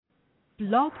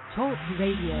Blog Talk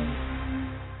Radio.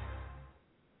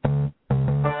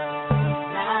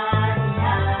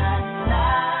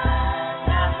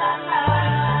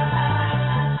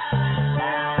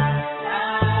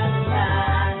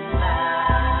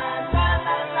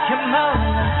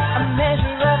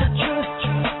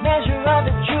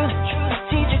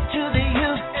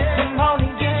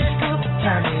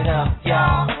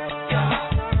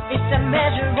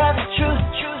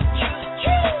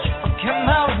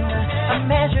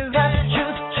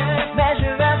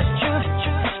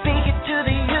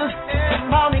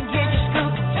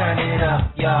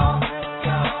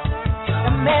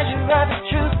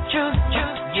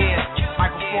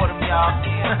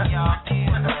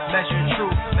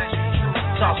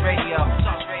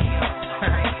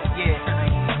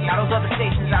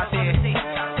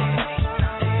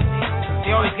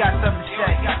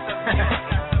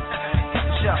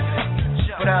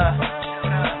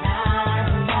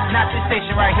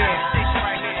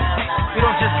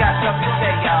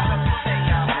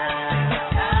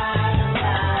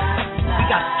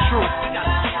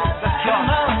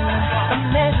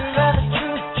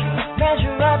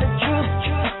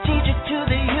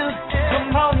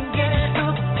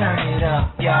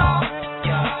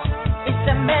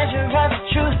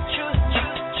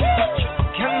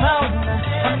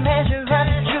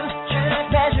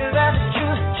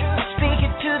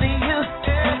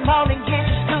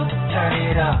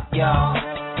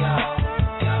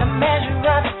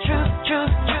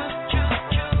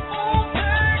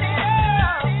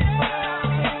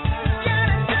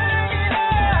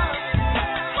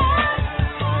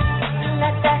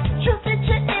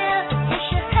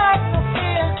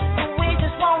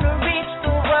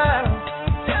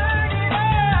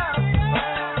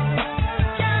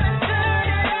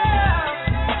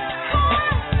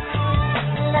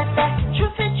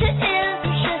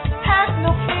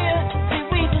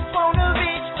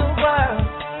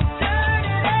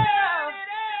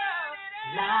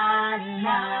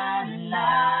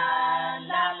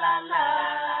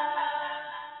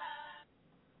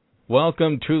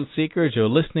 Welcome, Truth Seekers. You're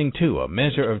listening to A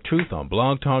Measure of Truth on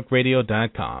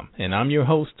blogtalkradio.com, and I'm your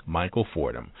host, Michael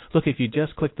Fordham. Look, if you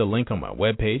just click the link on my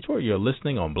webpage, or you're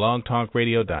listening on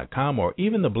blogtalkradio.com, or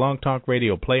even the Blog Talk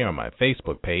Radio player on my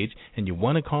Facebook page, and you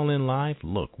want to call in live,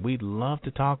 look, we'd love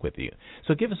to talk with you.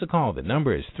 So give us a call. The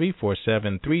number is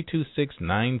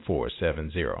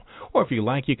 347-326-9470. Or if you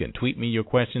like, you can tweet me your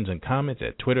questions and comments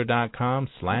at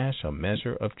twitter.com/A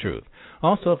Measure of Truth.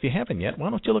 Also, if you haven't yet, why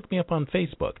don't you look me up on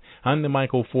Facebook? I'm the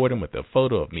Michael Fordham with a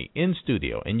photo of me in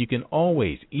studio, and you can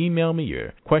always email me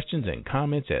your questions and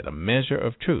comments at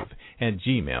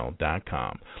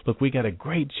ameasureoftruth@gmail.com. Look, we got a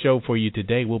great show for you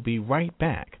today. We'll be right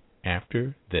back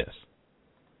after this.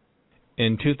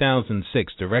 In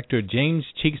 2006, director James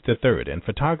Cheeks III and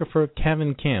photographer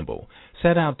Kevin Campbell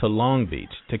set out to Long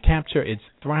Beach to capture its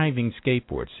thriving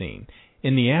skateboard scene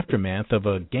in the aftermath of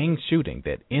a gang shooting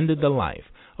that ended the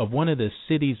life of one of the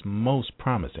city's most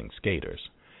promising skaters.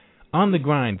 On the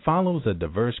Grind follows a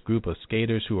diverse group of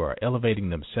skaters who are elevating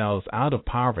themselves out of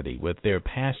poverty with their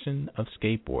passion of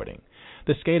skateboarding.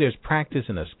 The skaters practice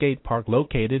in a skate park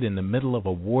located in the middle of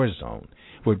a war zone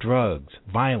where drugs,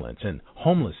 violence, and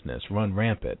homelessness run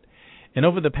rampant. And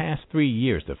over the past 3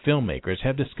 years, the filmmakers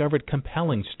have discovered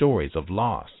compelling stories of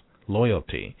loss,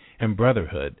 loyalty, and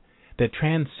brotherhood that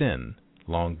transcend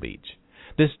Long Beach.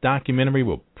 This documentary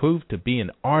will prove to be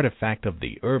an artifact of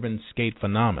the urban skate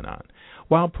phenomenon,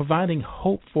 while providing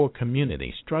hope for a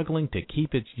community struggling to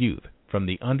keep its youth from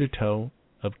the undertow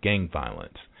of gang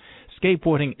violence.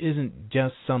 Skateboarding isn't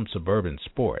just some suburban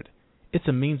sport. It's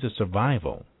a means of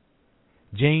survival.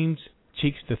 James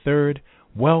Cheeks III,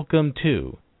 welcome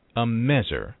to A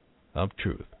Measure of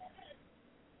Truth.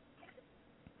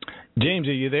 James,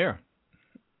 are you there?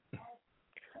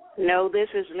 No, this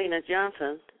is Lena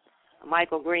Johnson,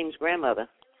 Michael Green's grandmother.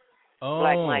 Oh,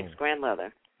 Black Mike's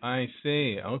grandmother. I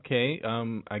see. Okay.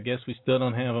 I guess we still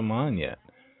don't have him on yet.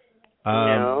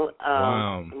 No.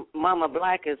 Wow. Mama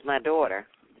Black is my daughter.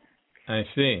 I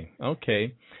see.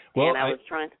 Okay. Well, and I was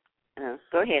trying.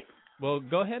 Go ahead. Well,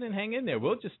 go ahead and hang in there.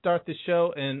 We'll just start the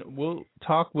show, and we'll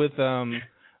talk with the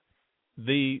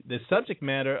subject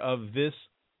matter of this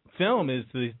film is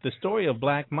the story of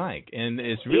Black Mike, and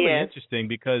it's really interesting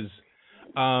because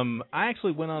I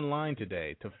actually went online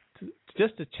today to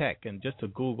just to check and just to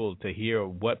Google to hear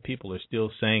what people are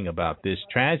still saying about this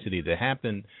tragedy that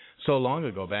happened so long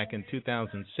ago, back in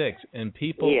 2006, and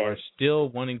people are still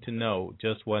wanting to know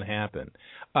just what happened.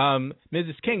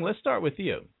 Mrs. King, let's start with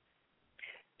you.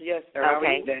 Yes, sir. How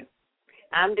are you doing?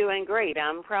 I'm doing great.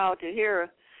 I'm proud to hear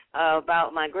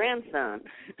about my grandson.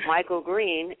 Michael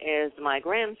Green is my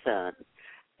grandson.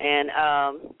 And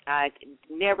I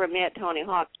never met Tony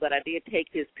Hawk's, but I did take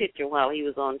his picture while he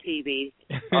was on TV.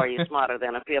 Are you smarter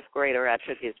than a fifth grader? I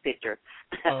took his picture.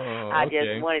 Oh, I okay.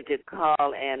 just wanted to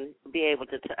call and be able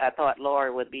to. I thought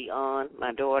Laura would be on,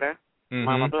 my daughter,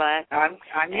 Mama Black. I'm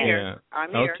here. Yeah.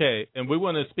 I'm here. Okay, and we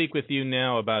want to speak with you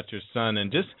now about your son,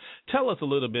 and just tell us a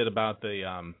little bit about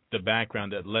the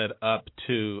background that led up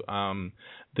to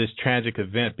this tragic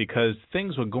event, because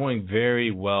things were going very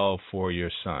well for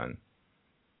your son.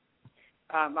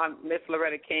 I'm Miss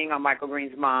Loretta King. I'm Michael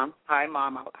Green's mom. Hi,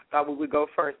 Mom. I thought we would go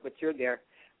first, but you're there.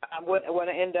 What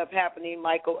ended up happening,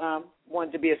 Michael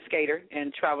wanted to be a skater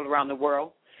and traveled around the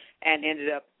world, and ended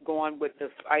up going with the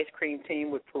ice cream team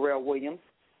with Pharrell Williams.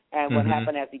 And what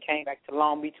happened as he came back to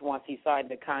Long Beach once he signed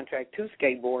the contract to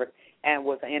skateboard and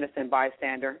was an innocent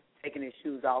bystander, taking his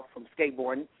shoes off from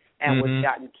skateboarding, and was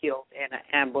shot and killed in an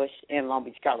ambush in Long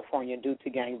Beach, California, due to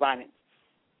gang violence.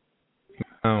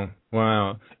 Oh,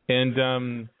 wow.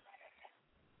 And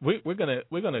we're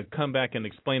gonna come back and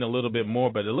explain a little bit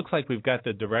more, but it looks like we've got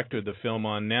the director of the film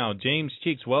on now. James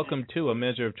Cheeks, welcome to A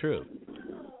Measure of Truth.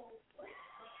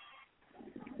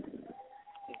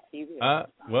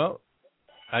 Well,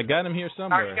 I got him here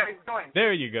somewhere. How are you guys doing?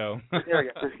 There you go. There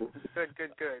you go.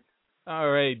 Good. All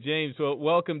right, James, well,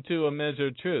 welcome to A Measure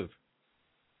of Truth.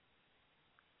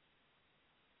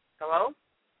 Hello?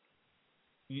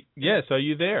 Yes, are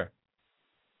you there?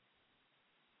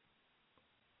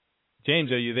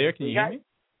 James, are you there? Can you hear me?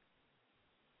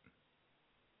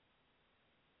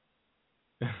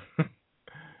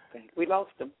 We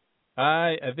lost him.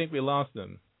 I think we lost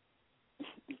him.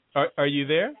 Are you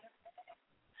there?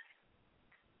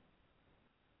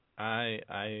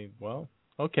 Well,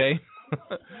 okay.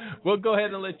 We'll go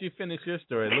ahead and let you finish your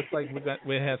story. It looks like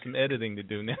we have some editing to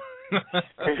do now.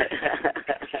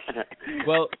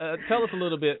 Well, tell us a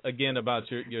little bit again about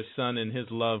your son and his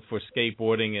love for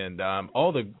skateboarding and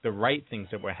all the right things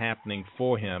that were happening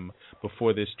for him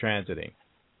before this tragedy.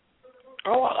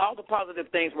 Oh, all the positive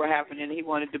things were happening. He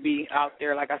wanted to be out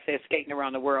there, like I said, skating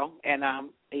around the world. And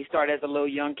he started as a little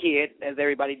young kid, as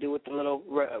everybody do with the little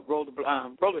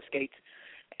roller skates,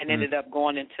 and ended up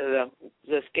going into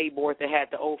the skateboard that had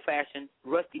the old-fashioned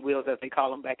rusty wheels, as they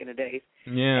call them back in the days.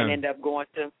 Yeah. And ended up going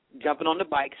to jumping on the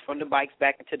bikes, from the bikes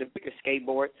back into the bigger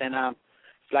skateboards. And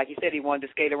like he said, he wanted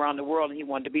to skate around the world, and he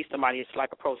wanted to be somebody that's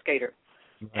like a pro skater.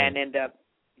 Right. And ended up,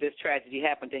 this tragedy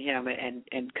happened to him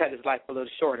and cut his life a little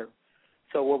shorter.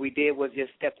 So what we did was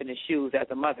just stepped in his shoes as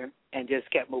a mother and just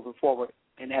kept moving forward.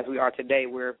 And as we are today,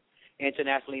 we're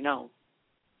internationally known.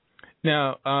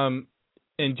 Now,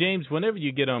 and James, whenever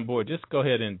you get on board, just go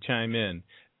ahead and chime in.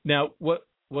 Now, what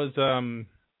was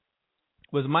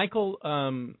Michael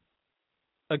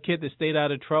a kid that stayed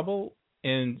out of trouble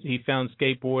and he found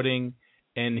skateboarding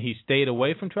and he stayed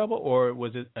away from trouble, or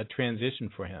was it a transition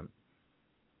for him?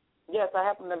 Yes, I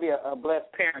happen to be a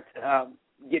blessed parent.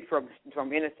 Get from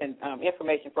innocent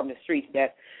information from the streets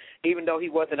that even though he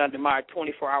wasn't under my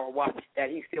 24-hour watch,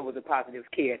 that he still was a positive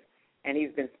kid. And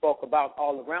he's been spoke about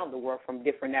all around the world from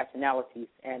different nationalities.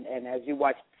 And as you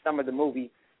watch some of the movie,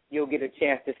 you'll get a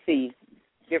chance to see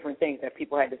different things that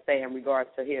people had to say in regards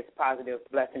to his positive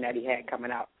blessing that he had coming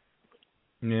out.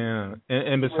 Yeah,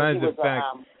 and besides the fact...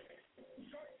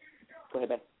 go ahead,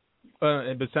 Ben.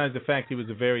 And besides the fact he was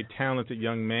a very talented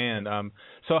young man,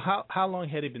 so how long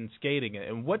had he been skating,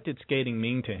 and what did skating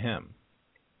mean to him?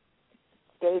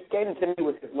 Skating to me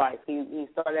was his life. He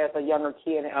started as a younger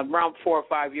kid, around 4 or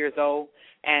 5 years old,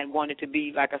 and wanted to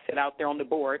be, like I said, out there on the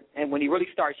board. And when he really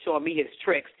started showing me his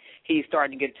tricks, he's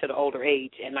starting to get to the older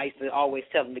age. And I used to always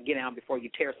tell him to get down before you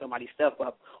tear somebody's stuff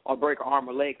up or break an arm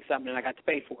or leg or something, and I got to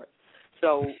pay for it.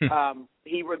 So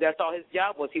that's all his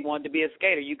job was. He wanted to be a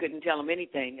skater. You couldn't tell him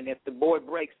anything. And if the board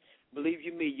breaks, believe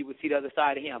you me, you would see the other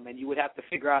side of him, and you would have to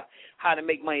figure out how to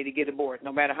make money to get a board.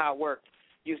 No matter how it worked,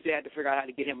 you still had to figure out how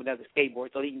to get him another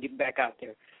skateboard so he can get back out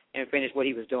there and finish what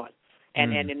he was doing.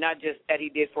 And not just that he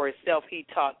did for himself, he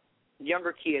taught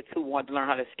younger kids who wanted to learn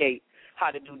how to skate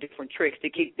how to do different tricks to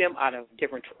keep them out of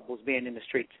different troubles being in the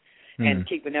streets and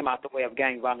keeping them out the way of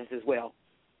gang violence as well.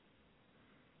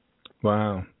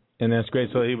 Wow. And that's great.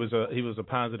 So he was a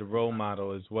positive role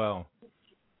model as well.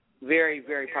 Very,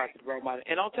 very positive role model.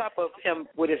 And on top of him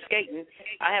with his skating,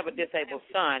 I have a disabled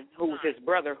son who's his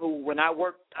brother who, when I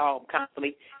worked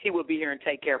constantly, he would be here and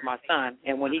take care of my son.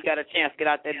 And when he got a chance to get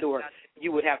out that door,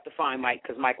 you would have to find Mike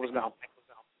because Mike was gone.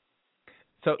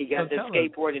 So he got his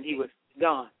skateboard and he was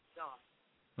gone.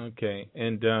 Okay.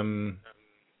 And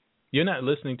you're not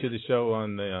listening to the show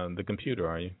on the computer,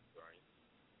 are you?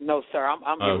 No, sir.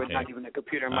 I'm here with not even a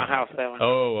computer in my house. So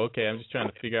oh, okay. I'm just trying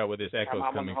to figure out where this echo is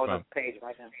coming from. I'm on the page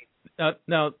right now.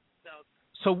 Now,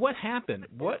 So what happened?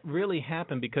 What really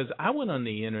happened? Because I went on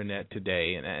the internet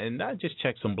today and I just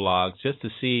checked some blogs just to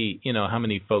see, how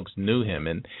many folks knew him.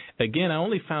 And again, I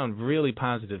only found really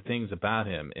positive things about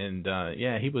him. And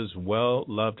he was well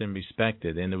loved and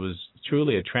respected. And it was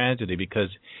truly a tragedy because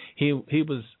he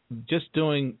was just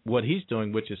doing what he's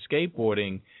doing, which is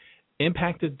skateboarding,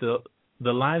 impacted the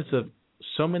lives of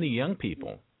so many young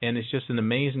people. And it's just an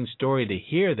amazing story to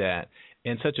hear that,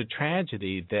 and such a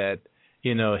tragedy that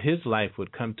his life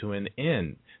would come to an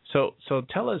end. So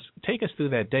take us through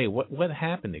that day. What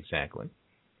happened exactly?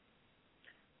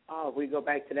 Oh, we go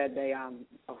back to that day.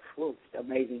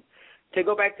 Amazing. To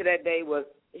go back to that day was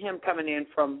him coming in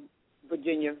from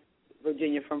Virginia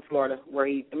from Florida,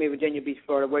 Virginia Beach,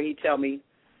 Florida, where he tell me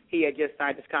he had just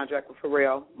signed his contract with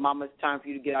Pharrell. Mama, it's time for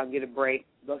you to get out and get a break.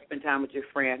 Go spend time with your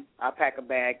friend. I pack a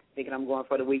bag, thinking I'm going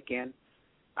for the weekend.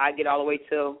 I get all the way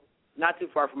to not too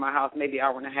far from my house, maybe an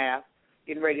hour and a half,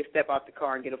 getting ready to step out the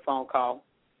car and get a phone call.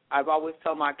 I've always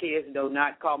told my kids, do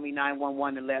not call me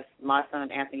 911 unless my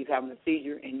son Anthony's having a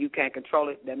seizure and you can't control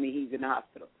it. That means he's in the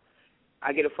hospital.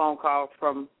 I get a phone call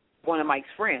from one of Mike's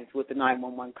friends with the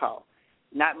 911 call.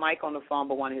 Not Mike on the phone,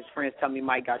 but one of his friends tell me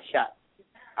Mike got shot.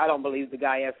 I don't believe the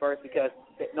guy at first because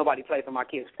nobody plays on my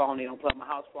kid's phone. They don't play on my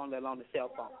house phone, let alone the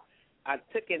cell phone. I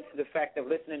took into the fact of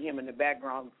listening to him in the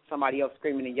background, somebody else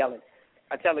screaming and yelling.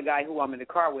 I tell the guy who I'm in the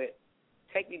car with,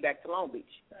 take me back to Long Beach.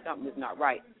 Something is not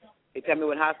right. They tell me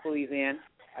what hospital he's in.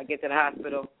 I get to the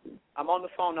hospital. I'm on the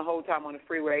phone the whole time on the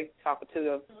freeway talking to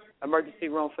the emergency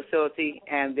room facility,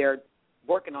 and they're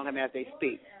working on him as they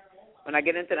speak. When I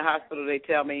get into the hospital, they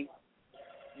tell me,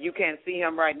 you can't see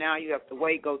him right now. You have to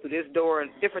wait, go through this door,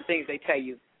 and different things they tell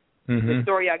you. Mm-hmm. The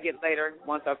story I get later,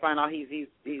 once I find out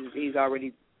he's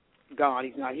already gone,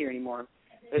 he's not here anymore.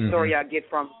 The story I get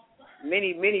from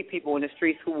many people in the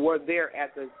streets who were there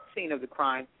at the scene of the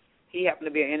crime, he happened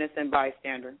to be an innocent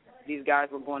bystander. These guys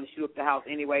were going to shoot up the house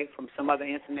anyway from some other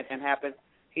incident that happened.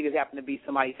 He just happened to be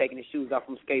somebody taking his shoes off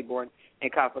from skateboarding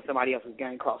and caught for somebody else's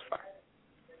gang crossfire.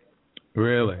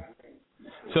 Really?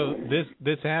 So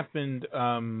this happened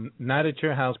not at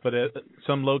your house, but at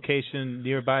some location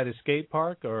nearby the skate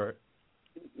park, or?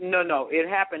 No. It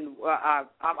happened.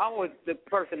 I'm always the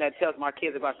person that tells my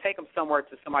kids about take them somewhere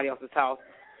to somebody else's house.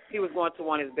 He was going to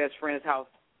one of his best friend's house,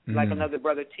 like another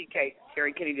brother, TK,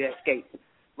 Terry Kennedy, that skates.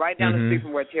 Right down the street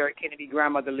from where Terry Kennedy's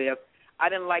grandmother lived. I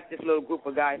didn't like this little group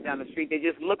of guys down the street. They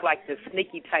just looked like the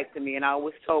sneaky type to me, and I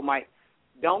always told Mike,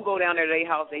 don't go down there to their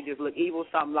house. They just look evil.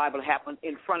 Something liable to happen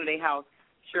in front of their house.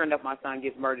 Sure enough, my son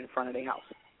gets murdered in front of their house.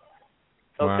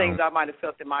 So things I might have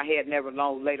felt in my head never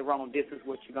known later on, this is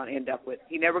what you're going to end up with.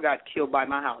 He never got killed by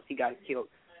my house. He got killed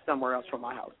somewhere else from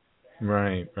my house.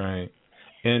 Right.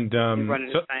 And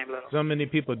so many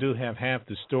people do have half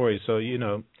the story, so,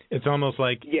 it's almost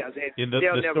like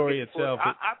the story itself.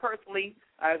 I personally,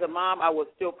 as a mom, I would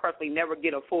still personally never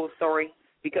get a full story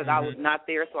because I was not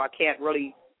there, so I can't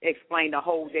really explain the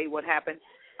whole day what happened.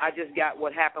 I just got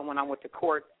what happened when I went to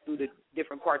court through the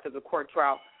different parts of the court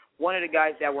trial. One of the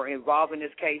guys that were involved in this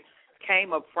case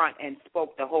came up front and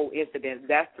spoke the whole incident.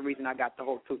 That's the reason I got the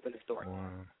whole truth of the story. Wow,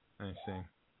 I see.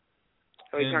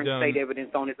 So he turned state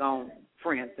evidence on his own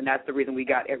friends, and that's the reason we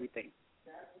got everything.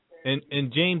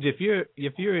 And James, if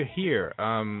you're here,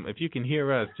 if you can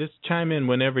hear us, just chime in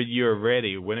whenever you're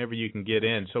ready, whenever you can get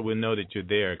in, so we'll know that you're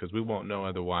there, because we won't know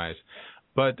otherwise.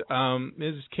 But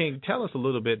Mrs. King, tell us a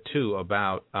little bit too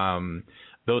about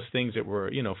those things that were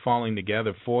falling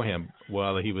together for him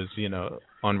while he was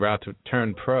on route to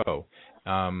turn pro.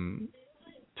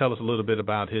 Tell us a little bit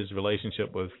about his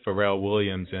relationship with Pharrell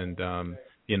Williams and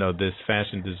this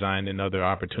fashion design and other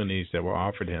opportunities that were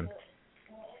offered him.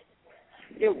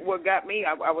 What got me,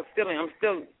 I'm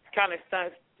still kind of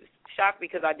shocked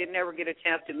because I didn't ever get a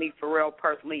chance to meet Pharrell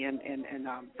personally and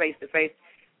face to face.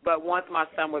 But once my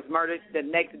son was murdered, the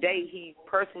next day he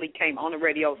personally came on the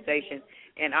radio station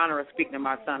in honor of speaking to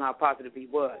my son, how positive he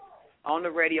was on the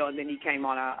radio, and then he came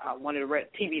on one of the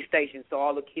TV stations, so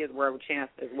all the kids were a chance,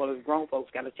 as well as grown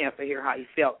folks, got a chance to hear how he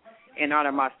felt in honor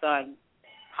of my son,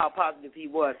 how positive he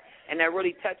was. And that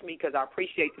really touched me because I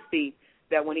appreciate to see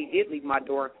that when he did leave my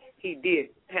door, he did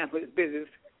handle his business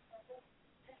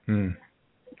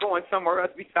going somewhere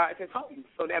else besides his home.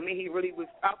 So that means he really was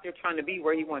out there trying to be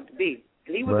where he wanted to be.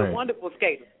 And he was a wonderful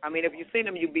skater. I mean, if you've seen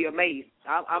him, you'd be amazed.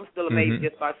 I'm still amazed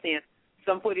just by seeing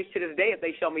some footage to this day if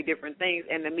they show me different things,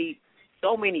 and to meet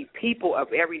so many people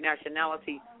of every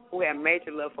nationality who have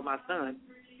major love for my son.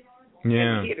 And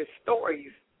to hear the stories,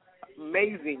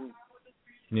 amazing.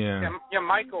 Yeah,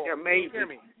 Michael, they're amazing. Can you hear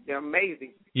me? They're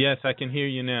amazing. Yes, I can hear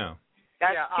you now.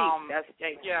 That's That's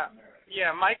James.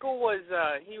 Yeah. Michael was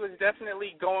he was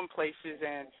definitely going places,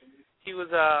 and he was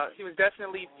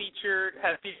definitely featured,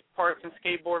 had featured parts in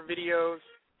skateboard videos,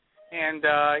 and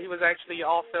he was actually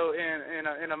also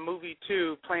in a movie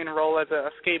too, playing a role as a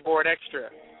skateboard extra,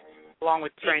 along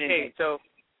with TK. So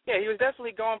yeah, he was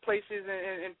definitely going places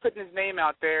and putting his name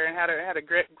out there, and had a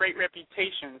great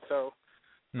reputation. So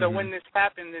when this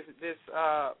happened,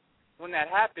 when that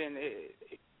happened,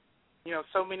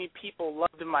 so many people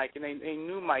loved Mike, and they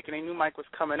knew Mike, and they knew Mike was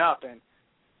coming up, and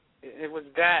it was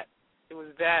that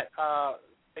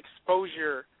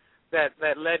exposure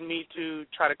that led me to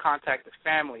try to contact the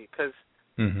family, because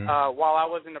while I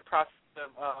was in the process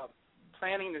of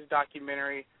planning this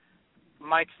documentary,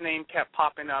 Mike's name kept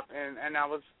popping up, and I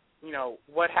was,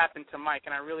 what happened to Mike,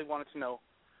 and I really wanted to know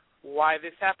why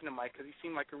this happened to Mike, because he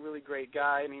seemed like a really great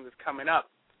guy, and he was coming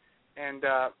up. And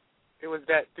it was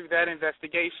that through that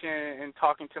investigation and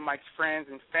talking to Mike's friends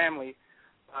and family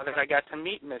that I got to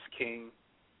meet Miss King,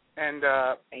 and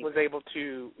was able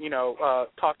to,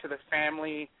 talk to the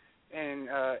family and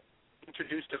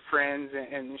introduce to friends.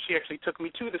 And she actually took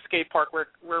me to the skate park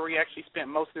where we actually spent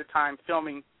most of the time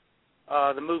filming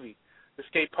the movie. The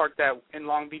skate park that in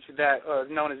Long Beach that is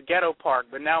known as Ghetto Park,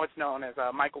 but now it's known as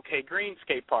Michael K. Green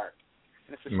Skate Park,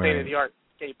 and it's a state-of-the-art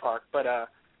skate park. But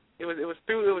it was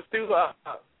through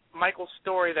Michael's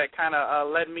story that kind of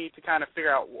led me to kind of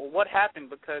figure out what happened,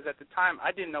 because at the time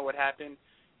I didn't know what happened,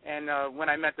 and when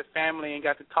I met the family and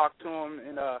got to talk to them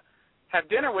and have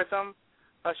dinner with them,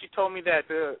 she told me that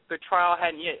the trial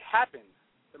hadn't yet happened,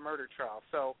 the murder trial.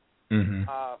 So.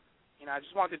 I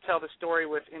just wanted to tell the story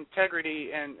with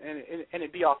integrity and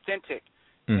it be authentic.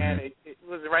 And it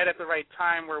was right at the right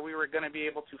time where we were going to be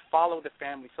able to follow the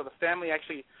family. So the family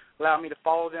actually allowed me to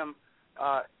follow them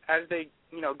as they,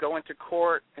 go into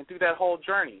court and through that whole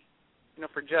journey,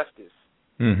 for justice.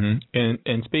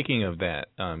 And speaking of that,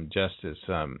 justice,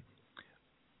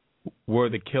 were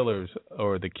the killers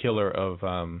or the killer of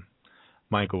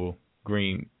Michael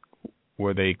Green,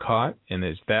 were they caught? And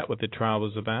is that what the trial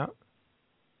was about?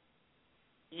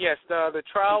 Yes, the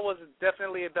trial was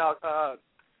definitely about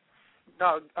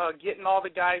getting all the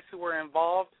guys who were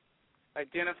involved,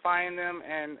 identifying them,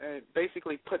 and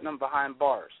basically putting them behind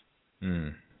bars.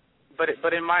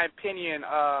 But in my opinion,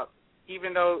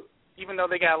 even though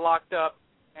they got locked up,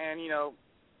 and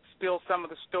still some of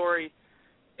the story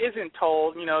isn't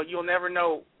told, you'll never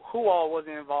know who all was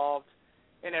involved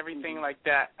and everything like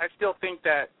that. I still think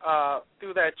that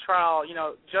through that trial,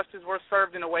 justice was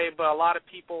served in a way, but a lot of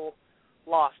people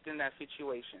lost in that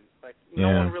situation. Like, no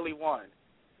one really won.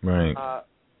 Right.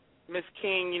 Miss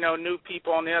King, knew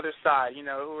people on the other side,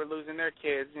 who were losing their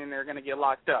kids and they're going to get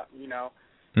locked up,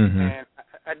 And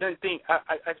I don't think,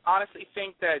 I honestly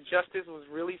think that justice was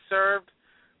really served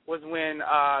was when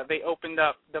they opened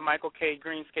up the Michael K.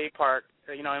 Green Skate Park,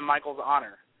 in Michael's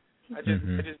honor. I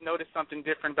just noticed something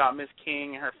different about Miss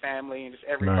King and her family and just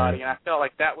everybody, and I felt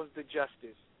like that was the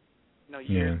justice,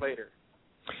 years later.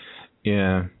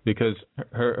 Yeah, because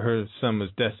her son was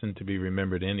destined to be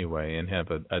remembered anyway and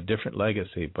have a different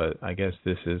legacy. But I guess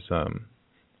this is,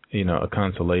 a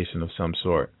consolation of some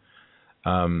sort.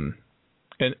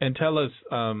 And tell us,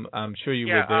 I'm sure you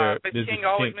were there. Miss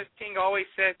King always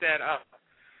said that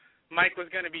Mike was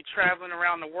going to be traveling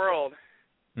around the world.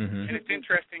 And it's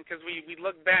interesting because we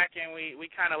look back and we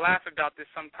kind of laugh about this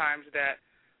sometimes, that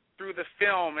through the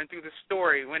film and through the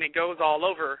story, when it goes all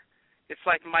over, it's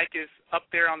like Mike is up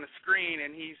there on the screen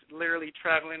and he's literally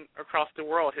traveling across the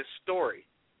world, his story.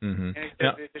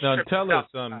 Now tell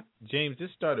us, James, this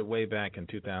started way back in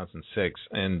 2006,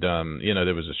 and,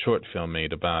 there was a short film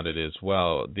made about it as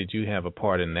well. Did you have a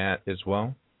part in that as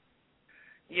well?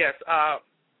 Yes.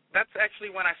 That's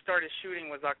actually when I started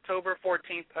shooting, was October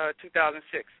 14th, 2006.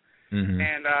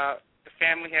 And the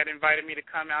family had invited me to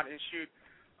come out and shoot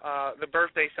the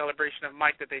birthday celebration of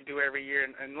Mike that they do every year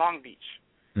in Long Beach.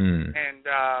 And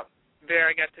there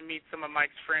I got to meet some of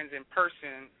Mike's friends in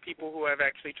person, people who have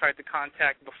actually tried to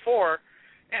contact before,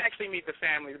 and actually meet the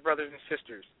family, the brothers and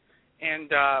sisters.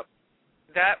 And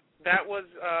that was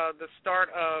the start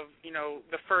of,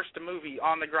 the first movie,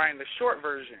 On the Grind, the short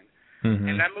version.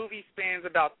 And that movie spans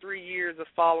about 3 years of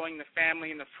following the family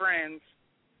and the friends.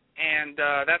 And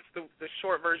that's the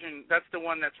short version. That's the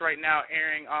one that's right now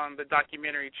airing on the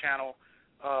documentary channel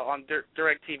on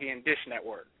DirecTV and Dish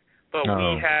Network. But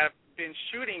we have been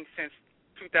shooting since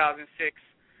 2006,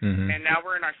 and now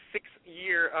we're in our 6th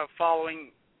year of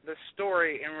following the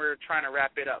story, and we're trying to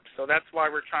wrap it up. So that's why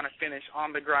we're trying to finish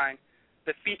On the Grind,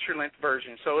 the feature-length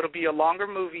version. So it'll be a longer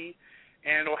movie,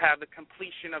 and it'll have the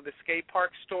completion of the skate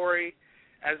park story,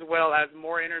 as well as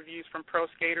more interviews from pro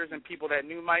skaters and people that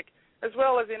knew Mike, as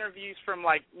well as interviews from,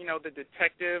 the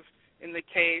detective in the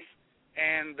case,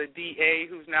 and the DA,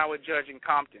 who's now a judge in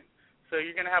Compton. So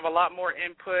you're going to have a lot more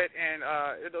input, and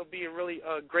it'll be a really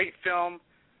great film,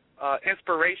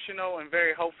 inspirational and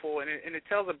very hopeful, and it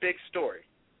tells a big story.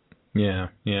 Yeah,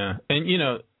 yeah. And, you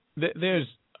know, there's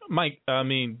Mike,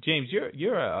 James,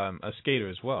 you're a skater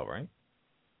as well, right?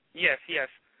 Yes.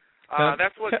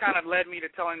 That's what kind of led me to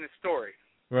telling this story.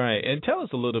 Right. And tell us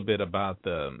a little bit about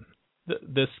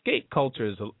the skate culture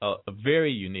is a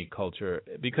very unique culture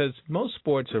because most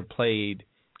sports are played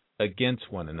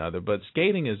against one another, but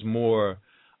skating is more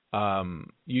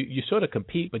you sort of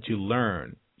compete, but you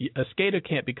learn. A skater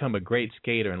can't become a great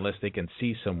skater unless they can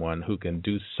see someone who can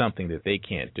do something that they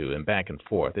can't do, and back and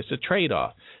forth. It's a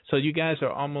trade-off. So you guys are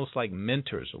almost like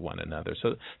mentors of one another.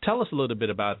 So tell us a little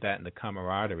bit about that and the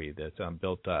camaraderie that's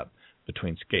built up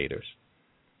between skaters.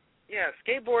 Yeah,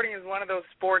 skateboarding is one of those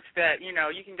sports that, you know,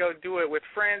 you can go do it with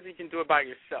friends, you can do it by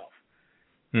yourself.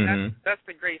 Mm-hmm. That's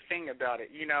the great thing about it.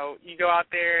 You know, you go out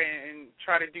there and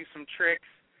try to do some tricks,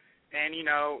 and, you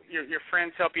know, your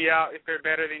friends help you out if they're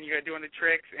better than you at doing the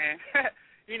tricks. And,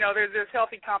 you know, there's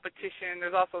healthy competition.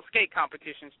 There's also skate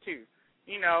competitions, too,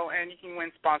 you know, and you can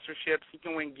win sponsorships. You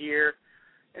can win gear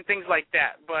and things like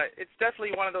that. But it's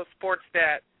definitely one of those sports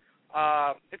that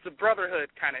it's a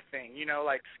brotherhood kind of thing. You know,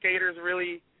 like skaters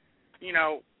really, you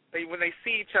know, when they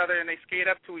see each other and they skate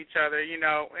up to each other, you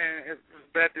know, and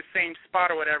at the same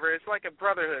spot or whatever, it's like a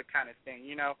brotherhood kind of thing,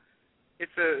 you know.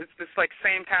 It's this like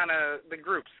same kind of the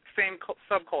groups, same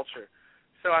subculture.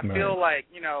 So I feel like,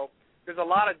 you know, there's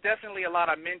definitely a lot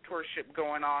of mentorship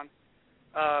going on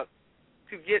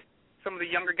to get some of the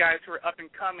younger guys who are up and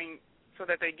coming so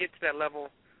that they get to that level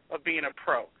of being a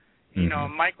pro. Mm-hmm. You know,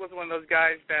 Mike was one of those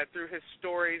guys that through his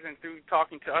stories and through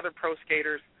talking to other pro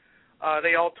skaters,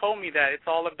 they all told me that it's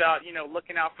all about, you know,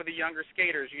 looking out for the younger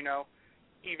skaters, you know,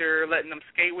 either letting them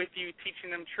skate with you,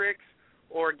 teaching them tricks,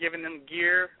 or giving them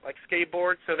gear like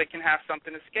skateboards so they can have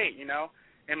something to skate, you know.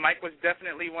 And Mike was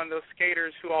definitely one of those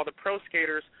skaters who all the pro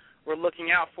skaters were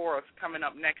looking out for us coming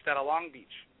up next out of Long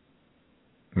Beach.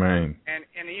 Right.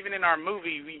 And even in our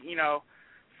movie, we, you know,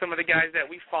 some of the guys that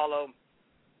we follow,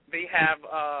 they have,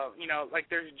 you know, like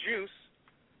there's Juice,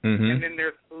 and then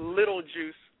there's Little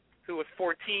Juice, who was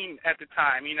 14 at the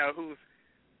time, you know, who's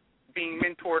being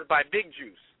mentored by Big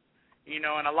Juice, you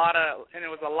know, and there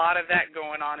was a lot of that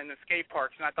going on in the skate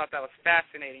parks, and I thought that was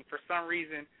fascinating. For some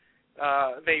reason,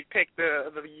 they picked the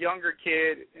younger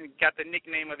kid and got the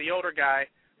nickname of the older guy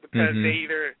because they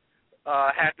either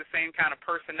had the same kind of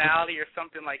personality or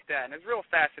something like that, and it's real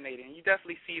fascinating. You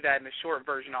definitely see that in the short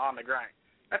version of On the Grind.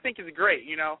 I think it's great,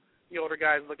 you know, the older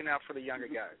guys looking out for the younger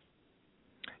guys.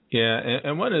 Yeah,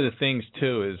 and one of the things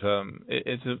too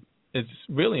is it's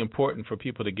really important for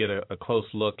people to get a close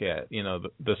look at, you know,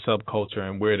 the subculture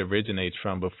and where it originates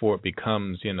from before it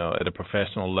becomes, you know, at a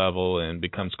professional level and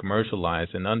becomes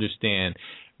commercialized, and understand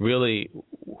really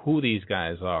who these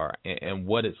guys are and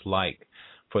what it's like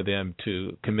for them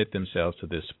to commit themselves to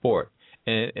this sport.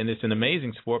 And it's an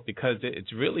amazing sport because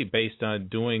it's really based on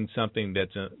doing something that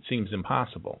seems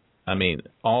impossible. I mean,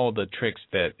 all the tricks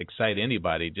that excite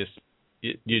anybody,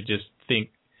 you just think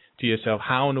to yourself,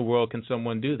 how in the world can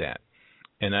someone do that?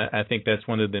 And I think that's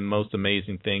one of the most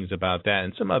amazing things about that,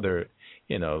 and some other,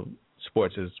 you know,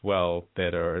 sports as well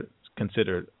that are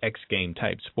considered X game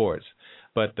type sports.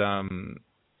 But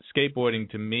skateboarding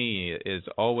to me has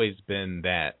always been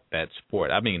that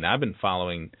sport. I mean, I've been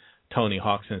following Tony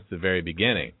Hawk since the very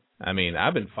beginning. I mean,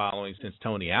 I've been following since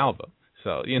Tony Alva.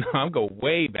 So, you know, I'm going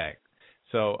way back.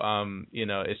 So, you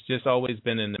know, it's just always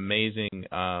been an amazing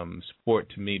sport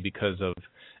to me because of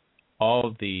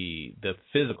all the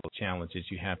physical challenges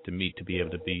you have to meet to be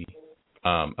able to be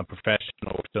a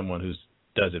professional or someone who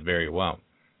does it very well.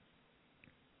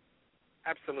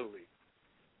 Absolutely.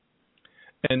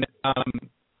 And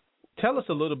tell us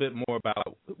a little bit more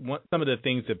about some of the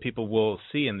things that people will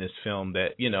see in this film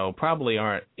that, you know, probably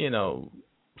aren't, you know,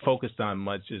 focused on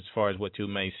much as far as what you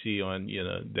may see on, you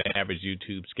know, the average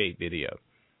YouTube skate video.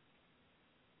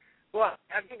 Well,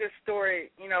 I think this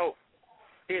story, you know,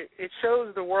 it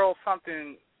shows the world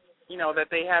something, you know, that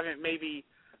they haven't maybe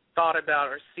thought about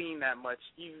or seen that much.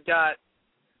 You've got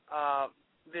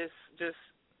this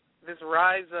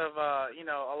rise of, you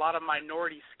know, a lot of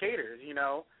minority skaters, you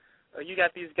know. You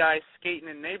got these guys skating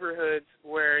in neighborhoods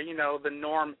where, you know, the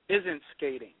norm isn't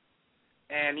skating.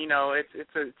 And, you know,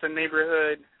 it's a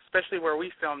neighborhood, especially where we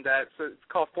filmed at, so it's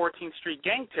called 14th Street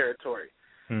gang territory.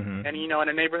 Mm-hmm. And, you know, in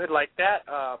a neighborhood like that,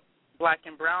 black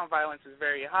and brown violence is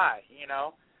very high, you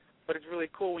know. But it's really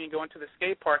cool when you go into the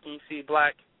skate park and you see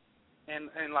black and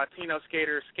Latino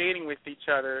skaters skating with each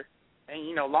other. And,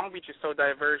 you know, Long Beach is so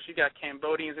diverse. You got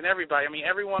Cambodians and everybody. I mean,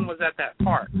 everyone was at that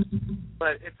park.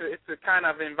 but it's a kind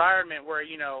of environment where,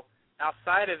 you know,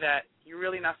 outside of that, you're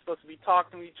really not supposed to be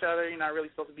talking to each other. You're not really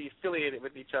supposed to be affiliated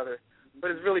with each other. But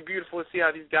it's really beautiful to see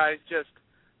how these guys just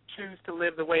choose to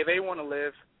live the way they want to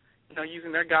live, you know,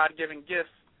 using their God-given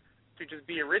gifts to just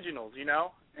be originals, you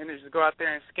know, and to just go out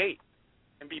there and skate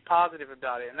and be positive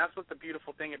about it. And that's what the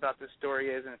beautiful thing about this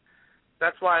story is. And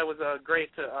that's why it was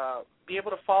great to be able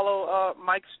to follow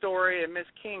Mike's story and Miss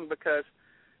King, because,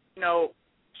 you know,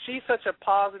 she's such a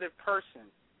positive person.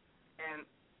 And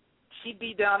she'd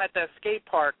be down at that skate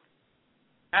park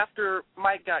after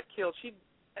Mike got killed. She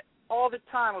all the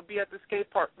time would be at the skate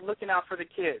park looking out for the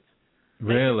kids.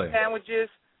 Really? Making sandwiches.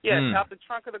 Yes, out the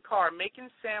trunk of the car, making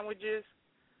sandwiches,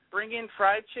 bringing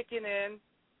fried chicken in,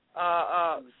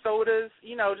 sodas,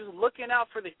 you know, just looking out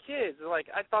for the kids. Like,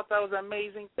 I thought that was an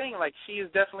amazing thing. Like, she is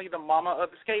definitely the mama of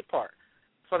the skate park.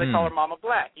 That's why they call her Mama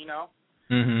Black, you know.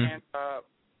 And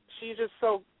she's just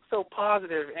so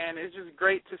positive, and it's just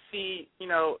great to see, you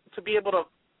know, to be able to,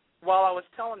 while I was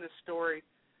telling this story,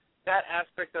 that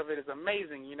aspect of it is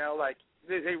amazing, you know. Like,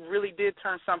 they really did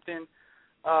turn something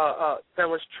that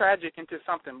was tragic into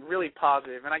something really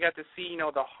positive. And I got to see, you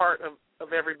know, the heart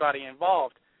of everybody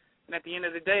involved. And at the end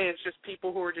of the day, it's just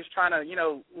people who are just trying to, you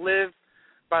know, live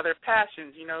by their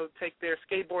passions, you know, take their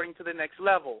skateboarding to the next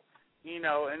level, you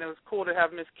know. And it was cool to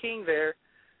have Miss King there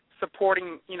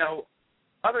supporting, you know,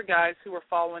 other guys who were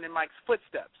following in Mike's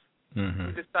footsteps,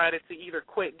 who decided to either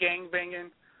quit gangbanging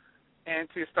and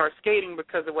to start skating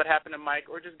because of what happened to Mike,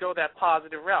 or just go that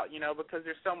positive route, you know, because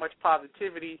there's so much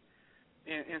positivity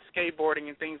in skateboarding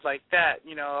and things like that.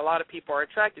 You know, a lot of people are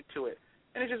attracted to it.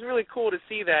 And it's just really cool to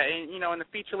see that. And, you know, in the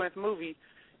feature-length movie,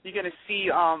 you're going to see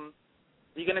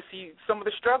some of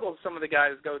the struggles some of the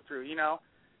guys go through, you know,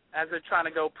 as they're trying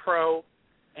to go pro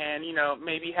and, you know,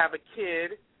 maybe have a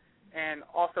kid and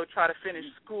also try to finish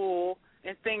school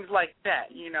and things like that,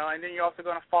 you know. And then you're also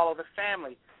going to follow the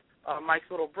family. Mike's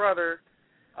little brother,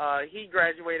 he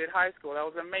graduated high school. That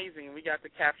was amazing, and we got to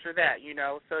capture that, you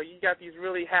know. So you got these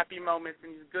really happy moments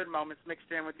and these good moments mixed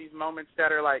in with these moments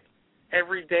that are like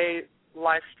everyday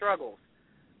life struggles.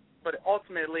 But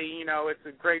ultimately, you know, it's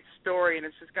a great story, and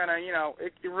it's just going to, you know,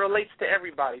 it relates to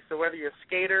everybody. So whether you're a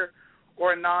skater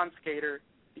or a non-skater,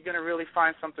 you're going to really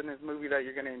find something in this movie that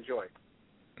you're going to enjoy.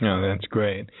 No, that's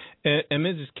great. And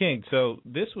Mrs. King, so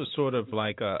this was sort of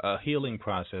like a healing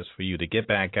process for you to get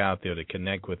back out there to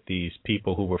connect with these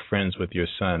people who were friends with your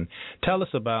son. Tell us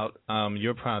about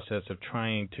your process of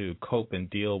trying to cope and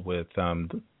deal with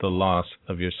the loss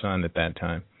of your son at that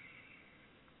time.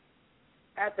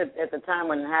 At the time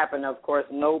when it happened, of course,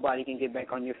 nobody can get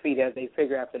back on your feet as they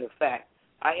figure after the fact.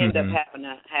 I ended up having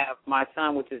to have my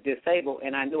son, which is disabled,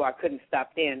 and I knew I couldn't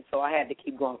stop then, so I had to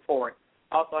keep going forward.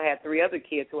 Also, I had 3 other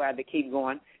kids who I had to keep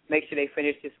going, make sure they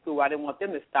finished their school. I didn't want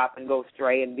them to stop and go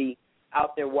stray and be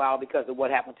out there wild because of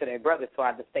what happened to their brother, so I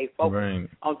had to stay focused. Right.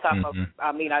 On top of,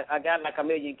 I mean, I got like 1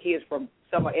 million kids from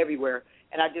somewhere everywhere,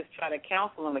 and I just try to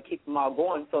counsel them and keep them all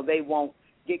going so they won't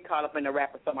get caught up in the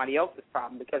rap of somebody else's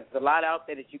problem, because there's a lot out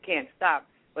there that you can't stop,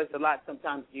 but it's a lot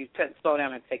sometimes you slow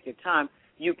down and take your time,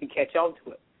 you can catch on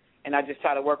to it. And I just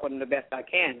try to work with them the best I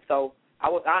can. So I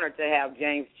was honored to have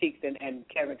James Cheeks and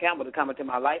Kevin Campbell to come into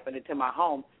my life and into my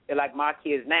home. They're like my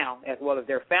kids now, as well as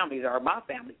their families are my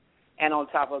family. And on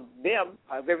top of them,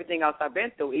 of everything else I've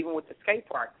been through, even with the skate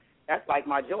park, that's like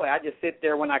my joy. I just sit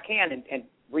there when I can and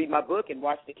read my book and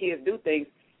watch the kids do things.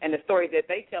 And the stories that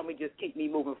they tell me just keep me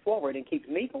moving forward and keeps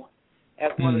me going. As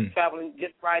well as traveling,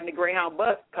 just riding the Greyhound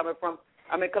bus coming from,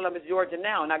 I'm in Columbus, Georgia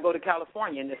now, and I go to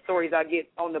California. And the stories I get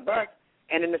on the bus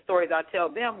and in the stories I tell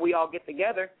them, we all get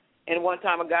together. And one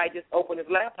time a guy just opened his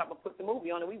laptop and put the movie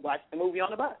on, and we watched the movie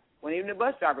on the bus when even the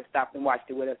bus driver stopped and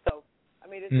watched it with us. So, I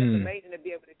mean, it's just amazing to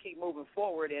be able to keep moving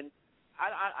forward. And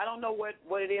I don't know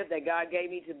what it is that God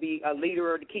gave me to be a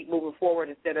leader or to keep moving forward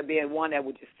instead of being one that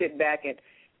would just sit back and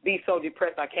be so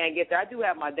depressed I can't get there. I do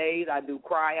have my days. I do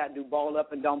cry. I do ball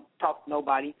up and don't talk to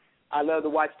nobody. I love to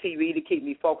watch TV to keep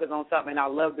me focused on something, and I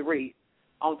love to read.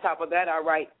 On top of that, I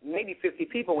write maybe 50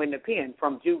 people in the pen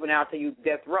from juvenile to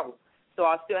death row. So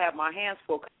I still have my hands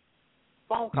full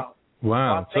phone calls.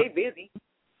 Wow. So I stay busy.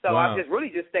 So I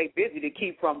just stay busy to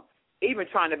keep from even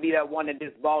trying to be that one that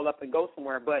just ball up and go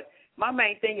somewhere. But my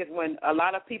main thing is when a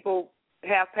lot of people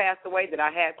have passed away that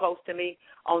I had close to me,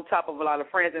 on top of a lot of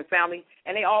friends and family,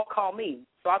 and they all call me.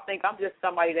 So I think I'm just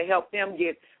somebody to help them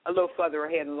get a little further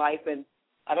ahead in life. And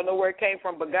I don't know where it came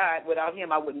from, but God, without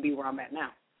him, I wouldn't be where I'm at now.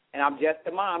 And I'm just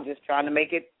a mom, just trying to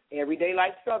make it everyday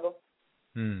life struggle.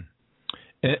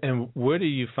 And where do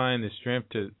you find the strength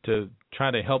to try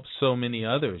to help so many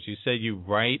others? You said you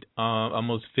write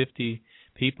almost 50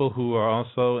 people who are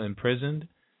also imprisoned.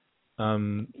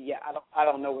 Yeah, I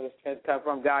don't know where the strength comes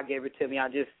from. God gave it to me.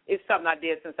 It's something I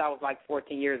did since I was like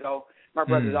 14 years old. My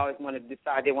brothers always wanted to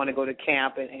decide they want to go to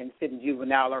camp and sit in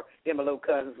juvenile, or then my little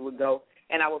cousins would go.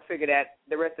 And I would figure that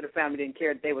the rest of the family didn't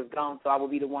care that they was gone, so I would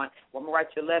be the one. Well, I'm going to write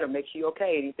you a letter, make sure you're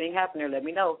okay. Anything happen there, let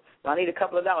me know. Well, I need a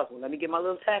couple of dollars. Well, let me get my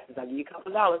little taxes. I'll give you a couple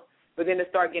of dollars. But then it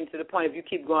started getting to the point, if you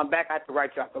keep going back, I have to write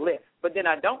you off the list. But then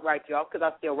I don't write you off because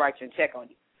I still write you and check on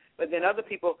you. But then other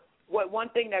people, one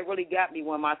thing that really got me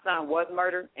when my son was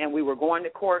murdered and we were going to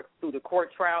court, through the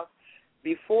court trials,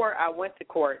 before I went to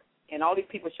court and all these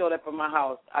people showed up at my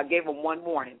house, I gave them one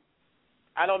warning.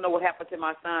 I don't know what happened to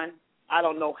my son. I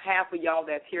don't know half of y'all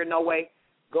that's here, no way.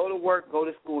 Go to work, go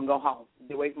to school, and go home.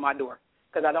 Be away from my door.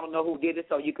 Because I don't know who did it,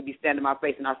 so you could be standing in my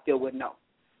face and I still wouldn't know.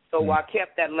 So I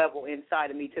kept that level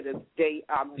inside of me to the day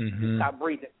I stopped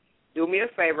breathing. Do me a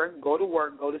favor, go to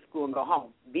work, go to school, and go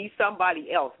home. Be somebody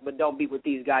else, but don't be what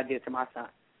these guys did to my son.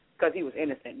 Because he was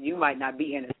innocent. You might not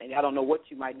be innocent. I don't know what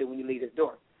you might do when you leave this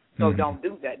door. So don't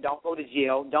do that. Don't go to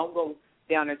jail. Don't go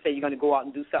down there and say you're going to go out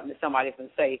and do something to somebody else and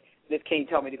say, this king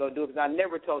told me to go do it. Because I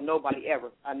never told nobody ever.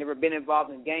 I've never been involved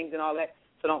in gangs and all that.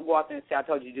 So don't go out there and say, I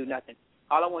told you to do nothing.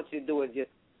 All I want you to do is just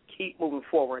keep moving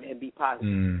forward and be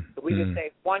positive. If we can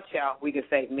save one child, we can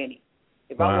save many.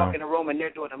 If I walk in a room and they're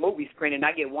doing a movie screen and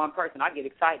I get one person, I get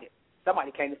excited.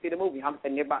 Somebody came to see the movie. I'm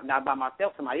sitting there not by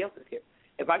myself. Somebody else is here.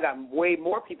 If I got way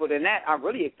more people than that, I'm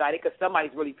really excited because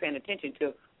somebody's really paying attention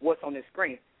to what's on the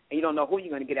screen, and you don't know who you're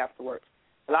going to get afterwards.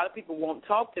 A lot of people won't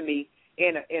talk to me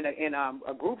in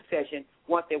a group session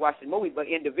once they watch the movie, but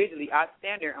individually, I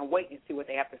stand there and wait and see what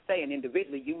they have to say, and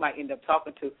individually, you might end up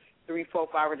talking to 300,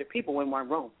 400, 500 people in one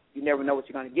room. You never know what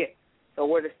you're going to get. So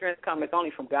where the strength comes, it's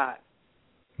only from God.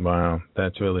 Wow,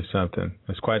 that's really something.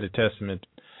 It's quite a testament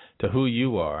to who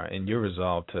you are and your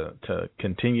resolve to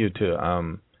continue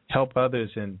to help others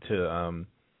and to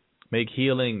make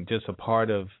healing just a part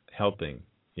of helping,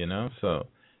 you know? So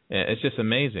it's just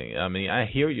amazing. I mean, I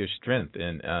hear your strength,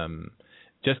 and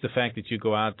just the fact that you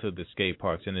go out to the skate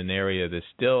parks in an area that's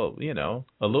still, you know,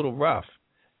 a little rough.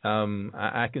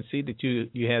 I can see that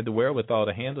you had the wherewithal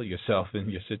to handle yourself in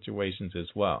your situations as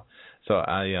well. So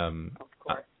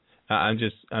I'm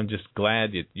just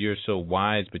glad that you're so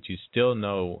wise, but you still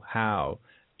know how,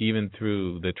 even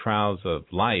through the trials of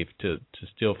life, to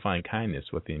still find kindness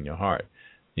within your heart,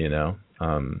 you know.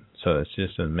 So it's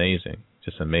just an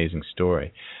amazing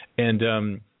story.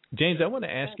 And James, I want to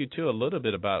ask you too a little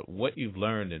bit about what you've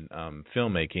learned in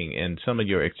filmmaking and some of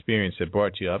your experience that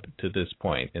brought you up to this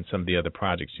point, and some of the other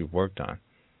projects you've worked on.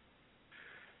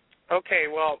 Okay,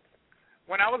 well,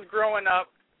 when I was growing up,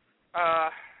 I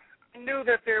knew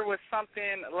that there was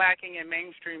something lacking in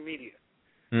mainstream media.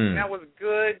 And that was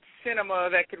good cinema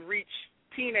that could reach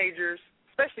teenagers,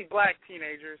 especially black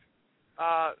teenagers,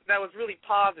 that was really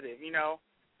positive, you know.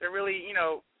 That really, you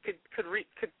know, could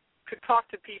talk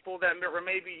to people that were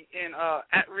maybe in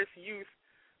at-risk youth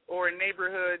or in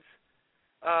neighborhoods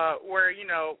where, you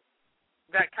know,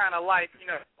 that kind of life, you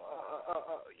know,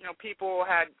 people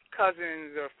had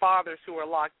cousins or fathers who were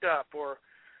locked up, or,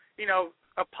 you know,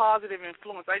 a positive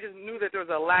influence. I just knew that there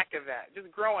was a lack of that. Just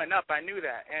growing up, I knew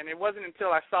that. And it wasn't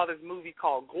until I saw this movie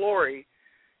called Glory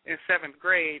in 7th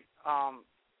grade,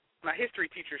 my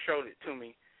history teacher showed it to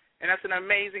me. And that's an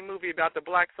amazing movie about the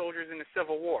black soldiers in the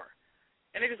Civil War.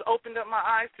 And it just opened up my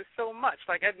eyes to so much.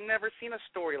 Like, I'd never seen a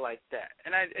story like that.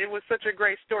 And it was such a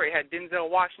great story. It had Denzel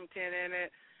Washington in it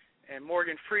and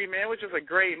Morgan Freeman. It was just a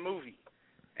great movie.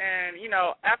 And, you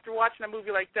know, after watching a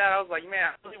movie like that, I was like, man,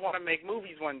 I really want to make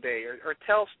movies one day or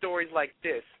tell stories like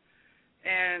this.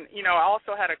 And, you know, I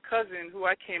also had a cousin who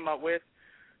I came up with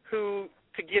who,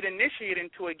 to get initiated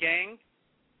into a gang,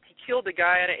 he killed a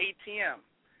guy at an ATM.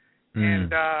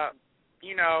 And,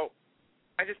 you know,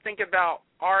 I just think about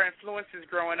our influences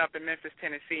growing up in Memphis,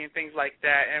 Tennessee, and things like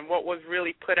that, and what was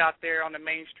really put out there on the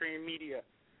mainstream media,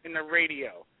 in the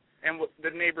radio, and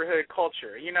the neighborhood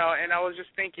culture, you know. And I was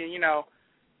just thinking, you know,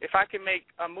 if I can make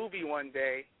a movie one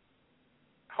day,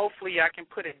 hopefully I can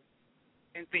put it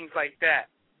in things like that.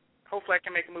 Hopefully I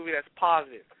can make a movie that's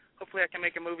positive. Hopefully I can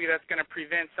make a movie that's going to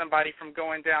prevent somebody from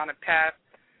going down a path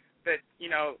that, you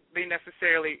know, they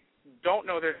necessarily don't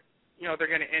know that, you know, they're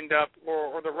going to end up,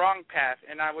 or the wrong path.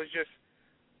 And I was just,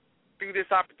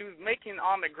 through making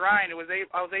On the Grind,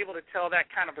 I was able to tell that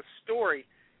kind of a story,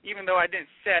 even though I didn't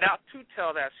set out to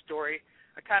tell that story.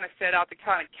 I kind of set out to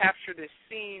kind of capture this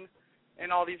scene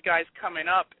and all these guys coming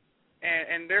up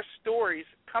and their stories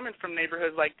coming from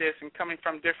neighborhoods like this and coming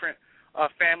from different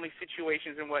family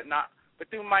situations and whatnot.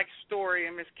 But through Mike's story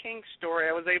and Miss King's story,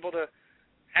 I was able to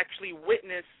actually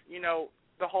witness, you know,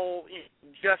 the whole, you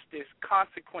know, justice,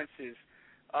 consequences,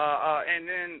 And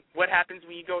then what happens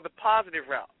when you go the positive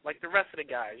route, like the rest of the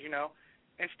guys, you know?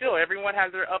 And still, everyone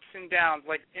has their ups and downs,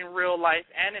 like in real life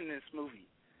and in this movie.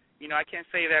 You know, I can't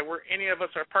say that any of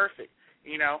us are perfect,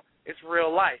 you know? It's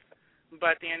real life.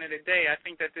 But at the end of the day, I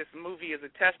think that this movie is a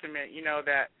testament, you know,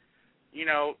 that, you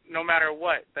know, no matter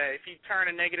what, that if you turn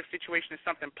a negative situation into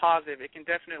something positive, it can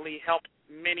definitely help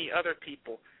many other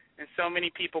people. And so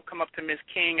many people come up to Miss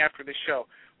King after the show.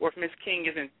 Or if Miss King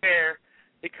isn't there,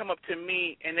 they come up to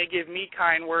me and they give me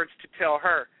kind words to tell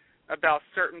her about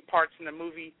certain parts in the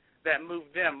movie that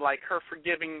moved them, like her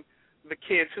forgiving the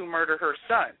kids who murdered her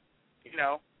son, you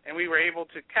know, and we were able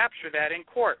to capture that in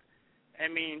court. I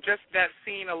mean, just that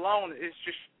scene alone is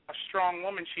just a strong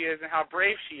woman she is and how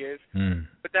brave she is,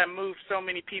 but that moves so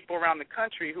many people around the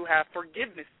country who have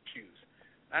forgiveness issues.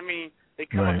 I mean, they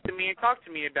come up to me and talk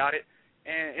to me about it,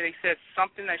 and they said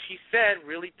something that she said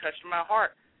really touched my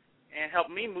heart and helped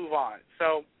me move on.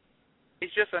 So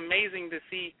it's just amazing to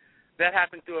see that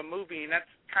happen through a movie, and that's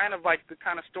kind of like the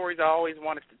kind of stories I always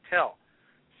wanted to tell.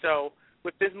 So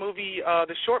with this movie,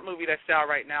 the short movie that's out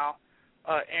right now,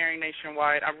 airing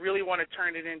nationwide, I really want to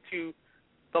turn it into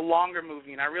the longer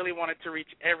movie, and I really want it to reach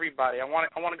everybody. I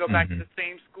want to go back to the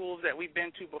same schools that we've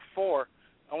been to before.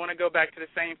 I want to go back to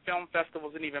the same film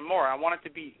festivals and even more. I want it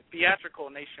to be theatrical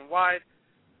nationwide,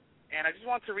 and I just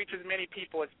want to reach as many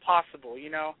people as possible, you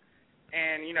know.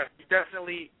 And, you know,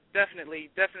 definitely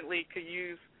could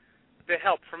use the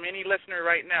help from any listener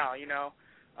right now, you know.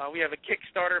 We have a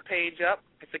Kickstarter page up.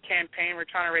 It's a campaign. We're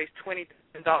trying to raise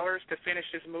 $20,000 to finish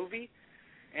this movie.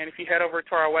 And if you head over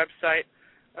to our website,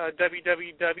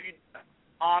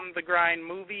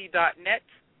 www.onthegrindmovie.net.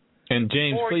 And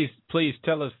James, please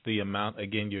tell us the amount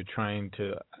again you're trying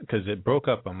to, because it broke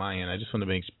up on my end. I just want to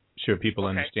make sure people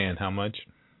understand how much.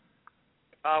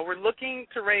 We're looking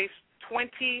to raise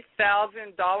 $20,000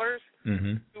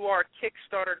 through our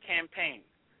Kickstarter campaign.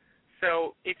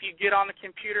 So if you get on the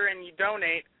computer and you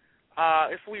donate,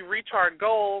 if we reach our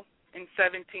goal in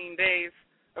 17 days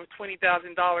of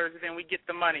 $20,000, then we get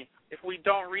the money. If we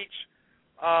don't reach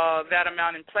that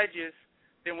amount in pledges,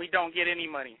 then we don't get any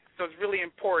money. So it's really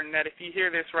important that if you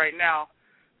hear this right now,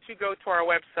 to go to our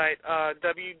website,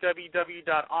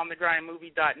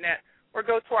 www.onthegrindmovie.net, or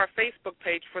go to our Facebook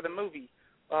page for the movie,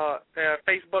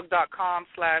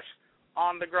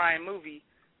 facebook.com/onthegrindmovie,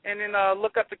 and then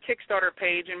look up the Kickstarter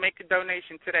page and make a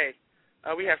donation today.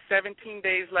 We have 17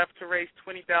 days left to raise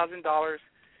 $20,000, and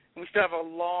we still have a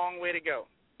long way to go,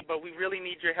 but we really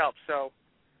need your help. So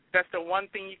that's the one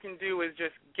thing you can do is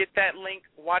just get that link,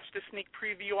 watch the sneak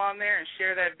preview on there, and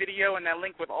share that video and that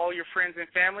link with all your friends and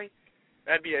family.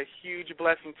 That'd be a huge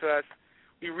blessing to us.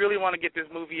 We really want to get this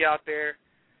movie out there,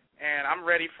 and I'm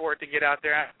ready for it to get out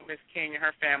there. Miss King and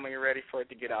her family are ready for it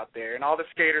to get out there, and all the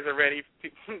skaters are ready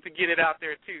to get it out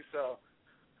there too. So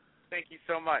thank you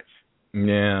so much.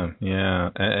 Yeah,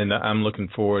 and I'm looking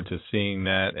forward to seeing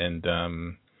that, and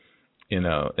you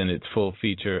know, in its full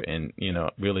feature, and you know,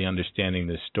 really understanding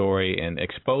the story and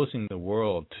exposing the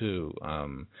world too.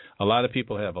 A lot of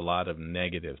people have a lot of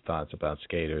negative thoughts about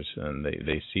skaters, and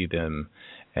they see them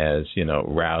as, you know,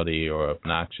 rowdy or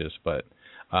obnoxious, but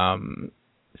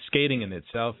skating in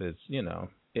itself is, you know,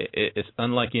 it's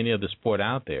unlike any other sport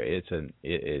out there.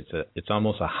 It's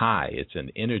almost a high. It's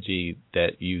an energy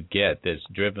that you get that's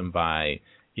driven by,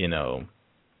 you know,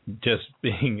 just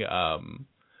being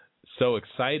so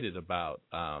excited about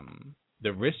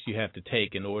the risks you have to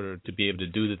take in order to be able to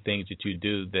do the things that you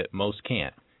do that most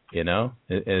can't. You know,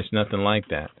 it's nothing like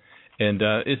that. And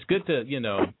it's good to, you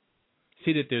know,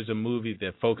 see that there's a movie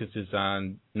that focuses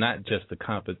on not just the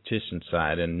competition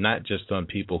side and not just on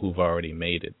people who've already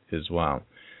made it as well.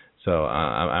 So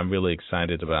I'm really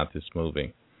excited about this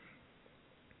movie.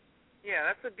 Yeah,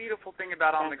 that's the beautiful thing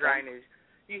about On the Grind is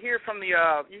you hear from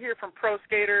pro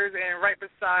skaters and right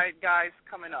beside guys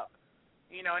coming up,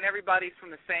 you know, and everybody's from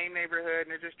the same neighborhood,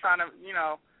 and they're just trying to, you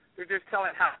know, they're just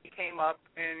telling how he came up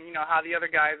and, you know, how the other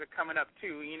guys are coming up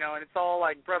too, you know, and it's all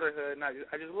like brotherhood, and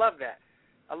I just love that.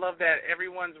 I love that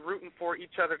everyone's rooting for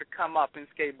each other to come up in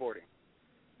skateboarding.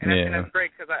 And that's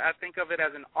great because I think of it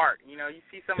as an art. You know, you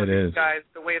see some of these guys,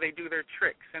 the way they do their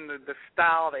tricks and the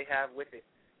style they have with it.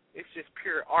 It's just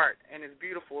pure art, and it's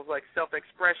beautiful. It's like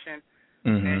self-expression.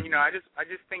 And, you know, I just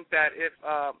think that if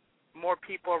more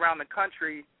people around the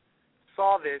country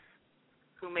saw this,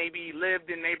 who maybe lived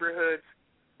in neighborhoods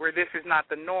where this is not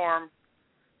the norm,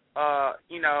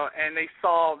 you know, and they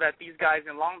saw that these guys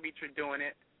in Long Beach are doing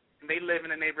it, and they live in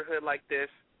a neighborhood like this,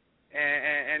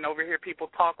 and over here people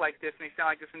talk like this, and they sound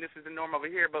like this, and this is the norm over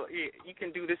here, but you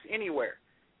can do this anywhere,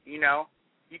 you know?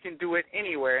 You can do it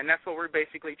anywhere, and that's what we're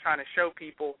basically trying to show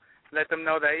people, let them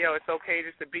know that, it's okay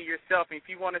just to be yourself. And if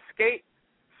you want to skate,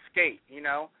 skate,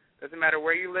 Doesn't matter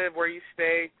where you live, where you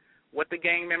stay, what the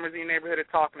gang members in your neighborhood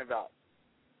are talking about.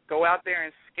 Go out there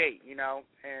and skate,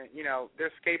 And,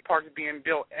 there's skate parks being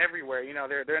built everywhere.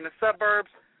 They're in the suburbs,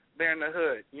 they're in the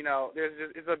hood.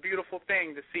 It's a beautiful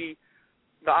thing to see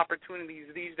the opportunities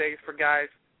these days for guys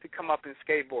to come up in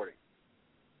skateboarding.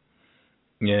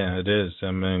 Yeah, it is.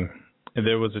 I mean,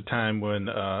 there was a time when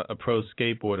a pro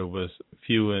skateboarder was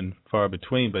few and far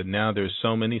between, but now there's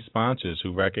so many sponsors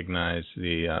who recognize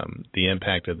the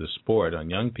impact of the sport on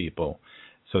young people.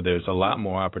 So there's a lot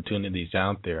more opportunities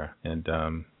out there, and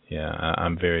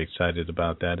I'm very excited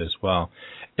about that as well.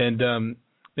 And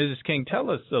Mrs. King, tell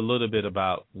us a little bit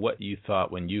about what you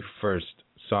thought when you first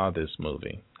saw this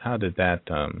movie. How did that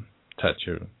touch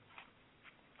you?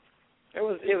 It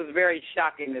was very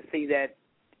shocking to see that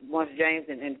once James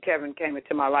and Kevin came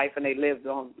into my life and they lived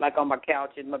on my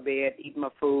couch in my bed, eating my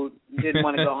food, didn't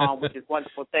want to go home, which is a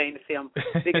wonderful thing to see them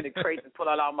digging the crates and pull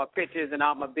out all my pictures and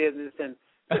all my business and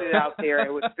put it out there.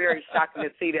 It was very shocking to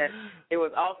see that. It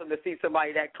was awesome to see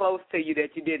somebody that close to you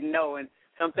that you didn't know, and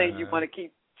some things you want to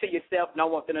keep to yourself,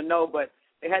 don't want them to know, but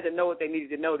they had to know what they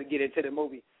needed to know to get into the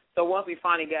movie. So once we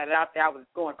finally got it out there, I was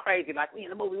going crazy, like, we in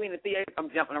the movie, we in the theater. I'm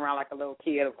jumping around like a little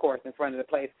kid, of course, in front of the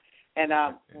place. And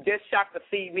just shocked to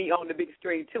see me on the big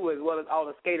screen, too, as well as all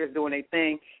the skaters doing their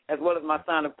thing, as well as my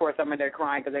son, of course. I'm in there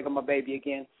crying because they got my baby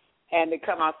again. And they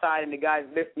come outside, and the guys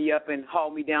lift me up and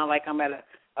haul me down like I'm at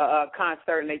a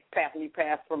concert, and they pass me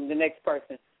past from the next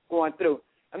person going through.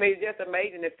 I mean, it's just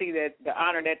amazing to see that the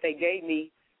honor that they gave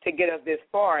me to get us this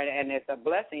far, and it's a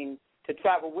blessing to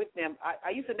travel with them. I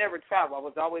used to never travel. I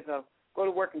was always a go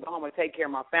to work and go home and take care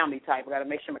of my family type. I got to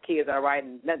make sure my kids are all right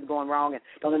and nothing's going wrong and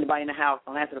don't let anybody in the house,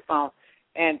 don't answer the phone.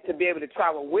 And to be able to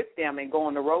travel with them and go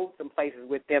on the road some places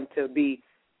with them to be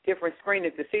different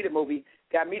screenings to see the movie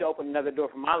got me to open another door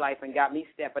for my life and got me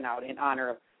stepping out in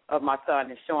honor of my son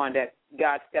and showing that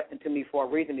God stepped into me for a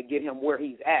reason to get him where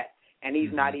he's at. And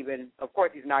he's not even, of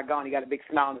course he's not gone. He got a big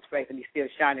smile on his face and he's still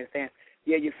shining saying,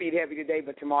 yeah, your feet heavy today,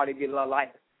 but tomorrow they get a little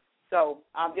lighter. So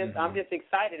I'm just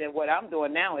excited, and what I'm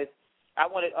doing now is I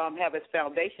want to have his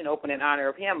foundation open in honor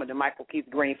of him, and the Michael Keith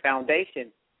Green Foundation,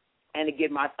 and to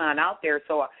get my son out there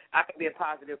so I can be a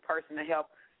positive person to help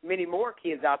many more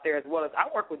kids out there, as well as I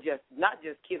work with not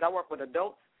just kids. I work with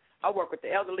adults. I work with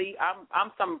the elderly.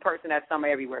 I'm some person that's some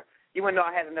everywhere. You wouldn't know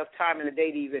I had enough time in the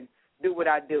day to even do what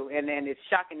I do, and it's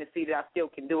shocking to see that I still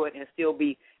can do it and still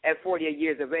be at 48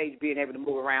 years of age being able to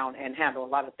move around and handle a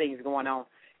lot of things going on.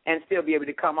 And still be able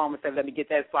to come home and say, let me get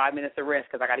that 5 minutes of rest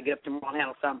because I got to get up tomorrow and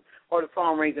handle something. Or the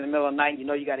phone rings in the middle of the night,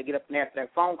 you got to get up and answer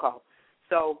that phone call.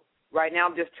 So right now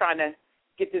I'm just trying to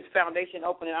get this foundation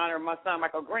open in honor of my son,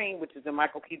 Michael Green, which is the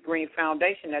Michael Keith Green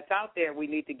Foundation that's out there. We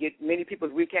need to get many people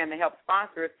as we can to help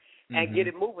sponsor it and get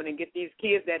it moving and get these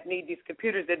kids that need these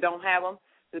computers that don't have them,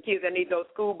 the kids that need those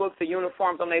school books, the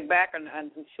uniforms on their back and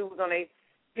some shoes on their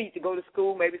feet to go to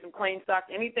school, maybe some clean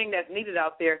socks, anything that's needed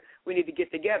out there, we need to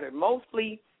get together.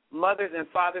 Mostly mothers and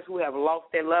fathers who have lost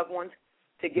their loved ones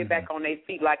to get back on their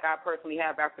feet like I personally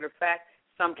have after the fact.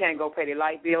 Some can't go pay their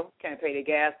light bill, can't pay their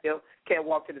gas bill, can't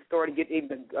walk to the store to get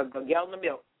even a gallon of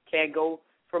milk, can't go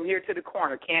from here to the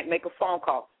corner, can't make a phone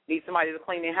call, need somebody to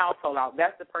clean their household out.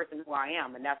 That's the person who I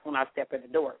am, and that's when I step in the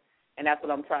door. And that's what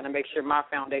I'm trying to make sure my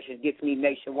foundation gets me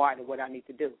nationwide of what I need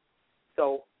to do.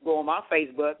 So go on my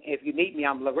Facebook. If you need me,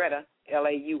 I'm Loretta,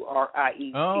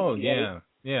 Laurietta. Oh, yeah.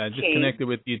 Yeah, I just connected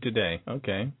with you today.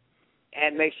 Okay.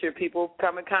 And make sure people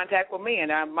come in contact with me.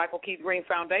 And I'm Michael Keith Green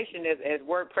Foundation as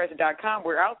WordPress.com.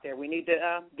 We're out there. We need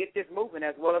to get this moving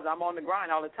as well as I'm on the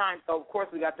grind all the time. So, of course,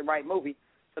 we got the right movie.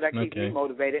 So that keeps me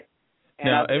motivated. And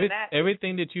now,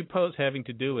 everything that you post having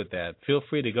to do with that, feel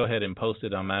free to go ahead and post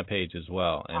it on my page as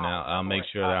well. And I'll make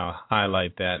sure that I'll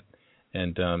highlight that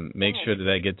and make sure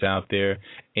that gets out there.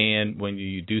 And when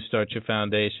you do start your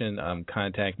foundation,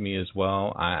 contact me as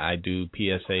well. I do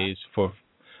PSAs for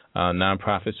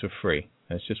nonprofits for free.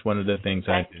 That's just one of the things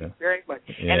I do. Thank you very much.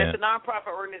 Yeah. And it's a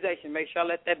nonprofit organization. Make sure I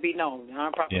let that be known.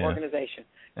 Nonprofit organization.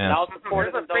 And all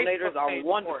supporters and donators are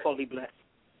wonderfully blessed.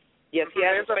 Yes, he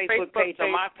has a Facebook page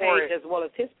on my page as well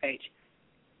as his page.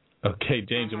 Okay,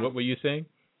 James, and what were you saying?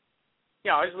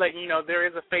 Yeah, I was just letting you know there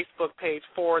is a Facebook page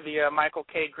for the Michael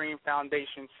K. Green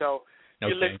Foundation. So if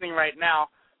you're listening right now,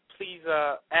 please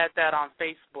add that on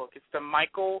Facebook. It's the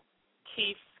Michael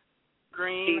Keith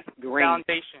Green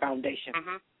Foundation.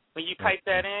 Mm-hmm. When you type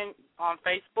that in on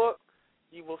Facebook,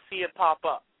 you will see it pop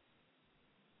up.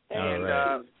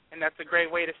 And that's a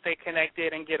great way to stay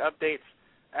connected and get updates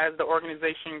as the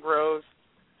organization grows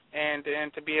and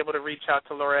to be able to reach out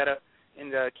to Loretta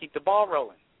and keep the ball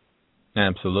rolling.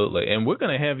 Absolutely. And we're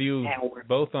going to have you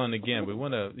both on again. We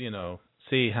want to,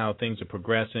 see how things are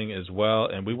progressing as well,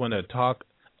 and we want to talk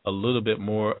a little bit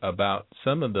more about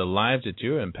some of the lives that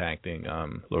you're impacting,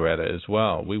 Loretta, as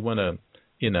well. We want to,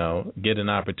 get an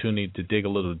opportunity to dig a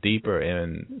little deeper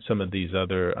in some of these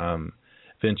other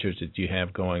ventures that you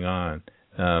have going on,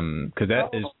 because that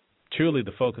is truly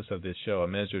the focus of this show. A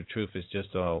Measure of Truth is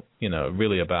just all,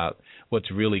 really about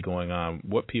what's really going on,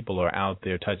 what people are out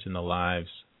there touching the lives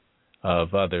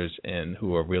of others and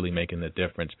who are really making the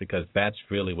difference, because that's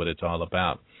really what it's all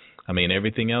about. I mean,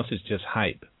 everything else is just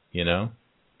hype,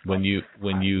 When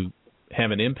you have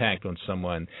an impact on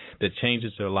someone that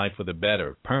changes their life for the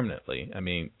better permanently, I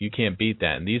mean, you can't beat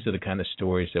that. And these are the kind of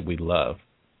stories that we love.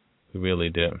 We really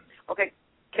do. Okay.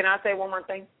 Can I say one more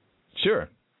thing? Sure.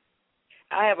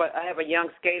 I have a young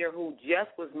skater who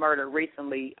just was murdered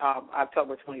recently,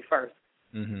 October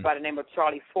 21st, by the name of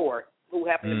Charlie Ford, who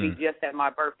happened to be just at my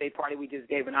birthday party we just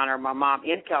gave in honor of my mom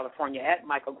in California at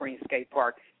Michael Green Skate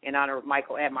Park in honor of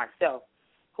Michael and myself,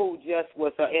 who just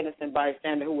was an innocent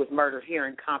bystander who was murdered here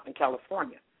in Compton,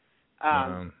 California,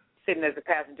 sitting as a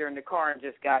passenger in the car and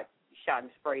just got shot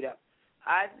and sprayed up.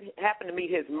 I happened to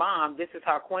meet his mom. This is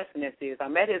how coincidence is. I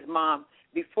met his mom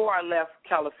before I left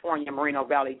California, Moreno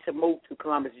Valley, to move to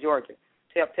Columbus, Georgia,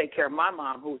 to help take care of my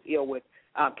mom, who was ill with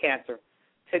cancer.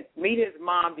 To meet his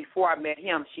mom before I met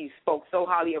him, she spoke so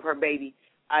highly of her baby.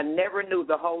 I never knew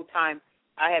the whole time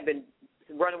I had been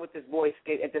running with this boy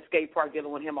at the skate park,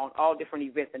 dealing with him on all different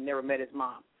events, and never met his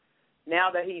mom.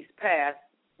 Now that he's passed,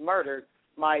 murdered,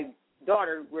 my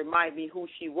daughter reminded me who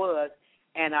she was,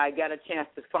 and I got a chance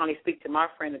to finally speak to my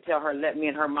friend and tell her, let me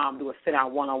and her mom do a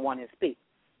sit-down one-on-one and speak.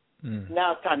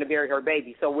 Now it's time to bury her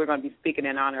baby, so we're going to be speaking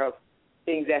in honor of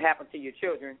things that happen to your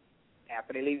children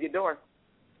after they leave your door.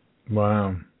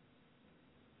 Wow.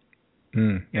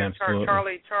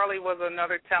 Absolutely. Charlie was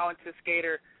another talented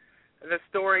skater. The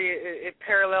story, it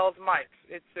parallels Mike's.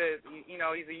 It's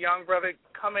he's a young brother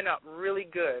coming up really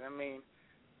good. I mean,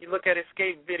 you look at his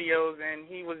skate videos, and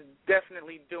he was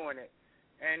definitely doing it,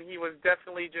 and he was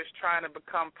definitely just trying to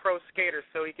become pro skater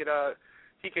so he could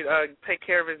take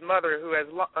care of his mother who has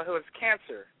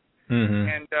cancer.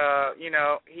 And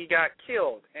he got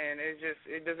killed, and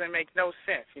it doesn't make no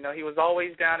sense. He was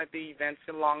always down at the events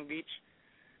in Long Beach,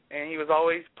 and he was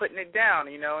always putting it down,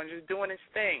 and just doing his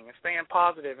thing and staying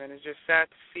positive. And it's just sad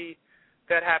to see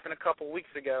that happen a couple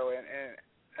weeks ago. And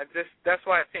that's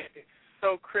why I think it's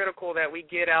so critical that we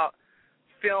get out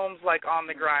films like On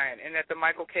the Grind, and that the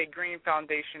Michael K. Green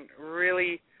Foundation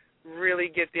really, really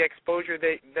get the exposure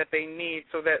that they need,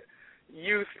 so that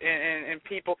youth and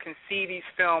people can see these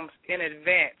films in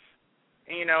advance,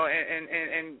 and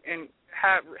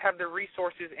have the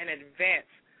resources in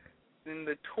advance and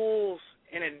the tools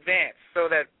in advance, so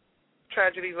that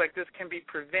tragedies like this can be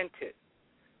prevented.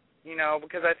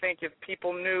 Because I think if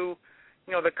people knew,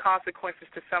 the consequences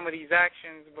to some of these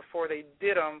actions before they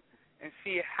did them, and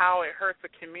see how it hurts a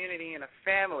community and a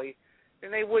family, then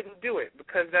they wouldn't do it,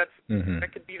 because that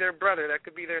could be their brother, that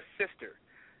could be their sister,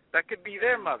 that could be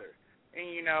their mother. And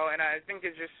and I think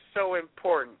it's just so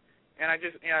important. And I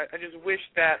just wish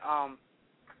that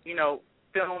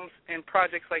films and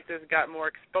projects like this got more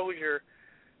exposure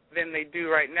than they do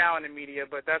right now in the media.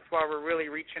 But that's why we're really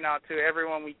reaching out to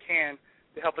everyone we can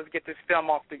to help us get this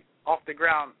film off the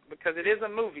ground, because it is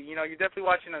a movie. You're definitely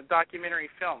watching a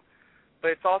documentary film,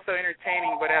 but it's also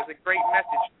entertaining, but has a great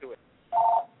message to it.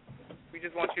 We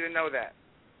just want you to know that.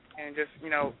 And just,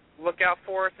 look out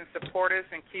for us and support us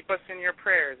and keep us in your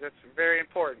prayers. That's very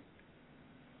important.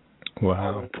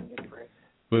 Wow.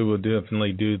 We will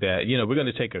definitely do that. We're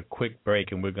going to take a quick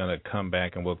break, and we're going to come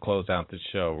back, and we'll close out the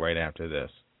show right after this.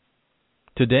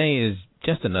 Today is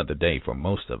just another day for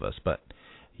most of us, but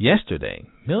yesterday,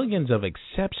 millions of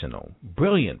exceptional,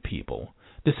 brilliant people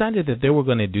decided that they were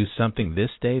going to do something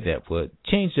this day that would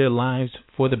change their lives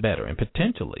for the better, and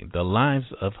potentially the lives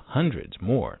of hundreds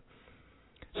more.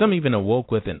 Some even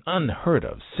awoke with an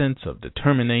unheard-of sense of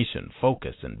determination,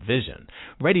 focus, and vision,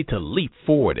 ready to leap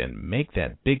forward and make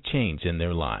that big change in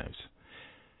their lives.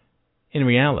 In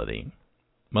reality,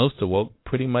 most awoke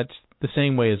pretty much the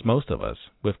same way as most of us,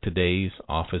 with today's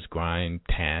office grind,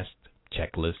 tasks,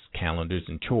 checklists, calendars,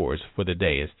 and chores for the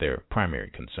day as their primary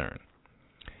concern.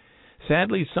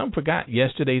 Sadly, some forgot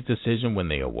yesterday's decision when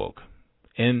they awoke,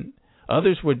 and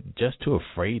others were just too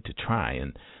afraid to try,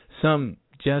 and some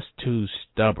just too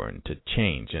stubborn to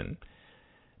change, and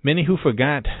many who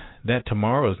forgot that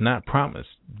tomorrow is not promised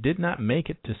did not make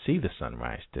it to see the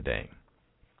sunrise today.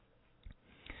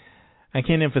 I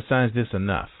can't emphasize this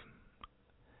enough.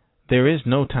 There is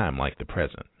no time like the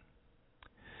present.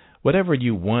 Whatever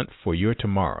you want for your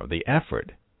tomorrow, the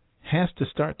effort has to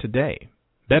start today.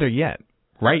 Better yet,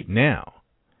 right now.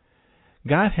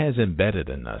 God has embedded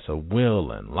in us a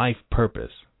will and life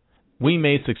purpose. We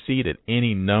may succeed at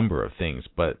any number of things,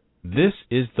 but this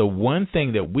is the one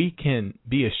thing that we can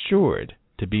be assured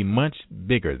to be much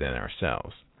bigger than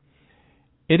ourselves.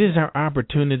 It is our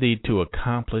opportunity to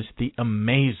accomplish the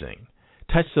amazing,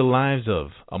 touch the lives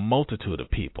of a multitude of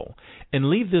people, and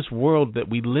leave this world that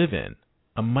we live in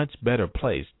a much better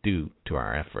place due to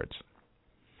our efforts.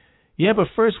 Yeah, but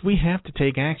first we have to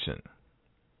take action.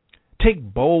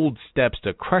 Take bold steps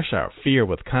to crush our fear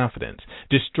with confidence,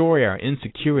 destroy our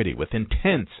insecurity with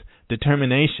intense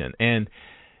determination, and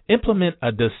implement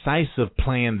a decisive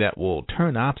plan that will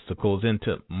turn obstacles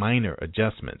into minor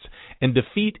adjustments and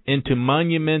defeat into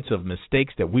monuments of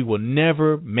mistakes that we will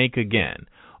never make again,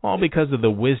 all because of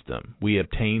the wisdom we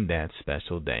obtained that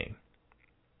special day.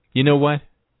 You know what?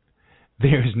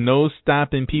 There is no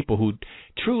stopping people who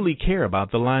truly care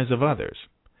about the lives of others.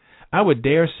 I would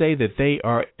dare say that they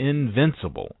are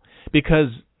invincible because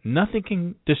nothing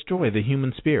can destroy the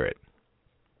human spirit.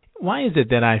 Why is it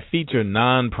that I feature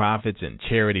nonprofits and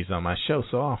charities on my show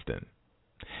so often?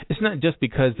 It's not just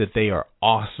because that they are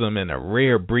awesome and a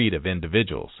rare breed of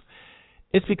individuals.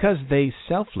 It's because they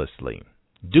selflessly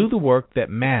do the work that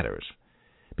matters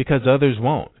because others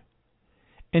won't,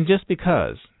 and just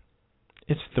because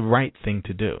it's the right thing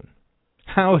to do.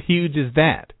 How huge is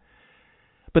that?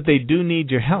 But they do need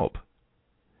your help.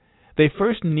 They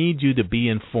first need you to be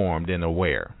informed and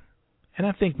aware, and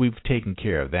I think we've taken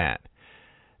care of that.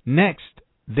 Next,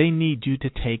 they need you to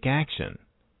take action.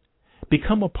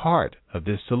 Become a part of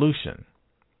this solution.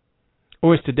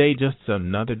 Or is today just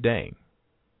another day?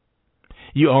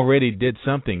 You already did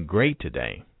something great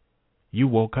today. You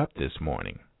woke up this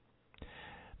morning.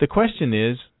 The question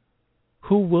is,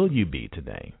 who will you be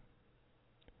today?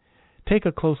 Take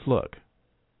a close look.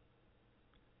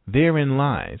 Therein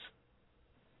lies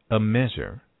a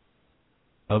measure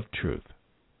of truth.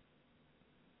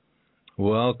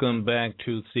 Welcome back,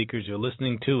 Truth Seekers. You're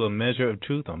listening to A Measure of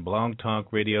Truth on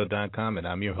blogtalkradio.com, and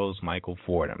I'm your host, Michael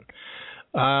Fordham.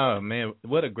 Oh, man,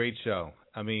 what a great show.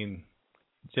 I mean,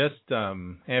 just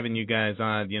having you guys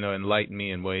on, enlighten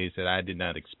me in ways that I did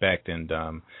not expect, and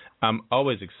I'm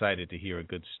always excited to hear a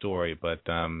good story, but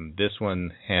this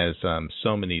one has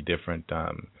so many different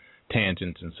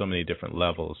tangents and so many different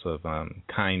levels of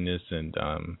kindness and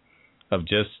of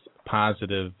just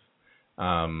positive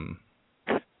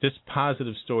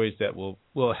stories that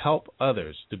will help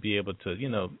others to be able to,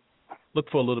 look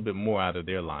for a little bit more out of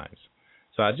their lives.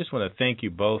 So I just want to thank you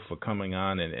both for coming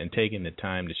on and taking the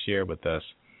time to share with us.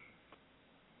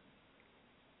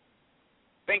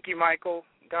 Thank you, Michael.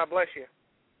 God bless you.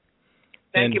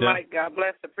 Thank you, Mike. God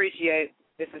bless. Appreciate it.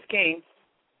 This is King.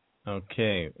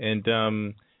 Okay.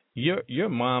 And your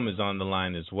mom is on the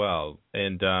line as well.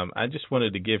 And I just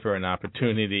wanted to give her an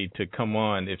opportunity to come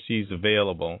on if she's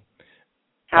available.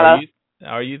 Hello?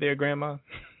 Are you there, Grandma?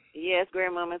 Yes,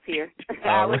 Grandmama's here.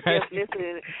 All I was right. just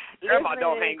listening Grandma,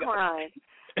 don't and hang up. crying.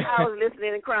 I was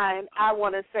listening and crying. I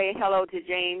want to say hello to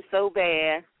James so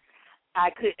bad.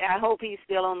 I hope he's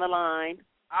still on the line.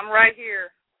 I'm right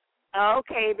here.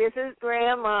 Okay, this is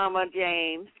Grandmama,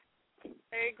 James.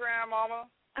 Hey, Grandmama.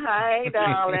 Hi,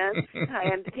 darling.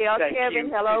 And tell Thank Kevin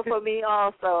you. hello for me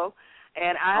also.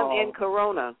 And I'm in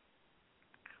Corona.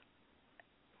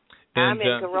 I'm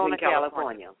in Corona,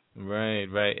 California. Right.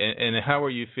 And how are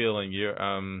you feeling? Your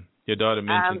daughter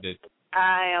mentioned it.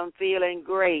 I am feeling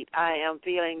great. I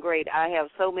have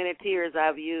so many tears.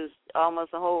 I've used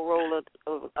almost a whole roll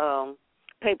of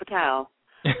paper towel.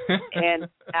 And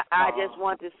I just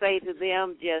want to say to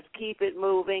them, just keep it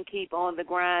moving, keep on the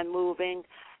grind moving,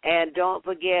 and don't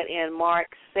forget in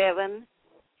Mark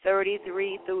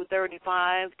 7:33 through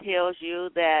 35 tells you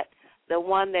that the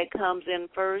one that comes in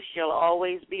first shall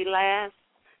always be last.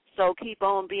 So keep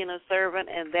on being a servant,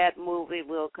 and that movie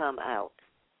will come out.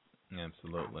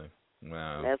 Absolutely.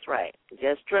 Wow. That's right.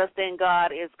 Just trust in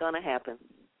God. It's going to happen.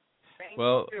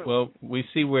 Well, we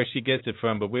see where she gets it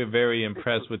from, but we're very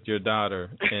impressed with your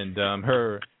daughter and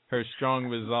her strong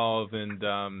resolve and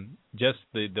just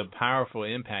the powerful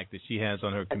impact that she has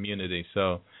on her community.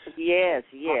 So yes.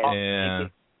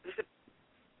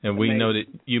 And we know that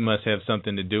you must have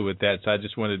something to do with that. So I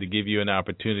just wanted to give you an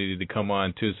opportunity to come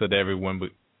on too, so that everyone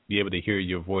would be able to hear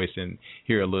your voice and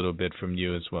hear a little bit from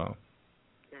you as well.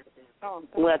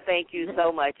 Well, thank you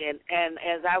so much. And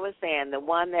as I was saying, the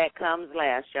one that comes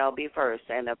last shall be first,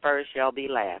 and the first shall be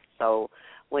last. So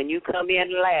when you come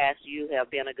in last, you have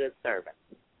been a good servant.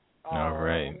 All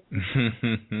right.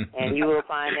 And you will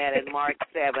find that in Mark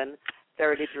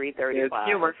 7:33-35.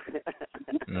 Humor.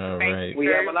 All right. We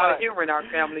have a lot of humor in our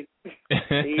family.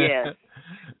 Yes.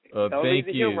 Well, Don't thank leave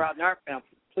the you. humor out in our family,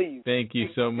 please. Thank you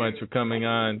so much for coming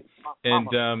on. And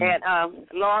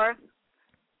Laura.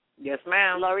 Yes,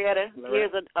 ma'am. Loretta,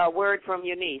 here's a word from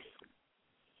your niece.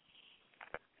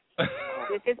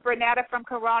 This is Bernetta from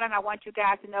Corona, and I want you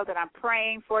guys to know that I'm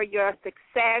praying for your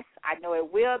success. I know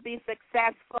it will be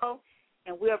successful,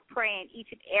 and we're praying each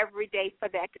and every day for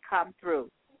that to come through.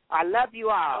 I love you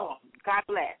all. God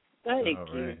bless. Thank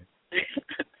you. Right.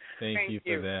 Thank you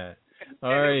for that.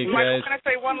 All and right, Michael, guys. can I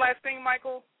say one last thing,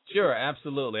 Michael? Sure,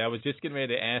 absolutely. I was just getting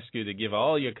ready to ask you to give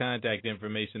all your contact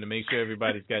information to make sure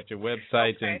everybody's got your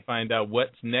websites and find out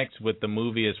what's next with the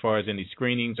movie as far as any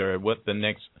screenings or what the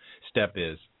next step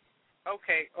is.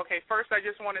 Okay. First, I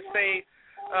just want to say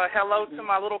hello to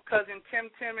my little cousin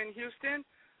Tim in Houston.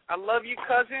 I love you,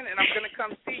 cousin, and I'm going to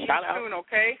come see you soon,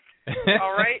 okay?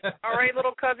 All right,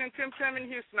 little cousin Tim in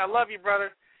Houston. I love you,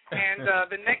 brother. And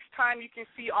the next time you can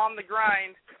see On the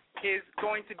Grind is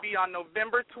going to be on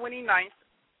November 29th,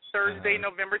 Thursday,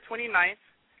 November 29th,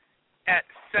 at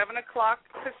 7 o'clock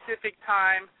Pacific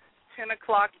time, 10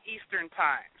 o'clock Eastern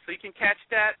time. So you can catch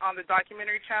that on the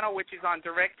documentary channel, which is on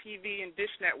DirecTV and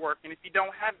Dish Network. And if you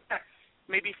don't have that,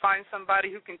 maybe find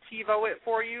somebody who can TiVo it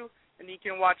for you, and you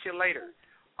can watch it later.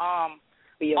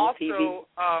 We always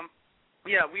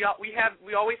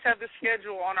have the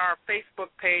schedule on our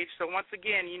Facebook page. So once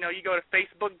again, you go to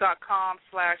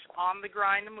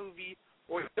facebook.com/onthegrindmovie,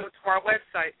 or you go to our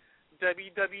website,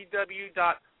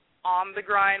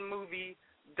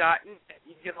 www.onthegrindmovie.net.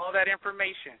 You get all that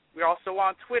information. We're also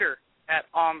on Twitter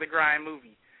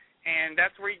 @onthegrindmovie, and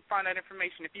that's where you can find that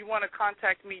information. If you want to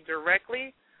contact me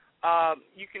directly,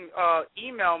 you can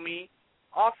email me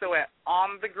also at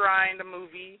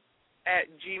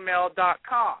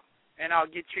onthegrindmovie@gmail.com, and I'll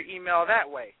get your email that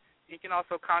way. You can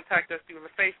also contact us through the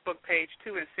Facebook page,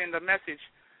 too, and send a message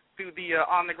through the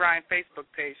On the Grind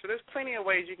Facebook page. So there's plenty of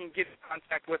ways you can get in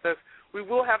contact with us. We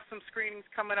will have some screenings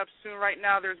coming up soon. Right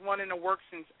now there's one in the works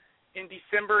in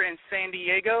December in San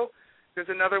Diego. There's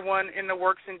another one in the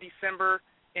works in December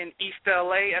in East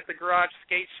L.A. at the Garage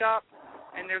Skate Shop,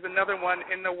 and there's another one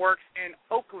in the works in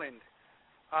Oakland.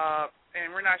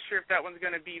 And we're not sure if that one's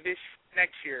going to be this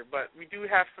next year, but we do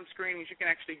have some screenings you can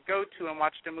actually go to and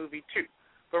watch the movie, too.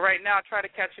 But right now, try to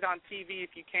catch it on TV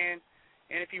if you can,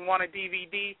 and if you want a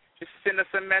DVD, just send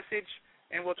us a message,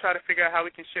 and we'll try to figure out how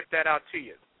we can ship that out to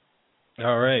you.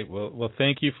 All right. Well,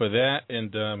 thank you for that,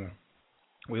 and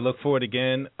we look forward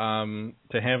again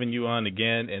to having you on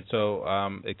again, and so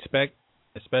expect,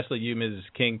 especially you, Mrs.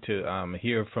 King, to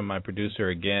hear from my producer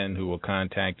again, who will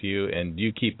contact you, and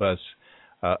you keep us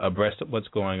abreast of what's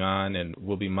going on, and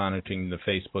we'll be monitoring the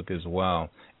Facebook as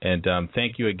well. And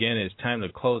thank you again. It's time to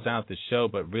close out the show,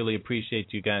 but really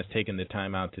appreciate you guys taking the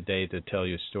time out today to tell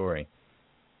your story.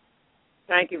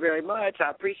 Thank you very much. I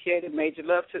appreciate it. Major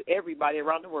love to everybody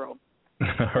around the world.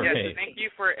 Right. Thank you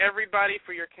for everybody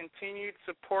for your continued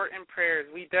support and prayers.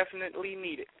 We definitely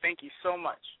need it. Thank you so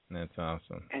much. That's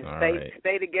awesome. And All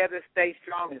stay together, stay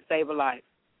strong, and save a life.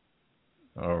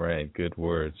 All right. Good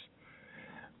words.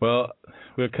 Well,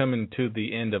 we're coming to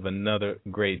the end of another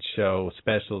great show.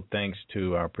 Special thanks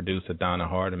to our producer, Donna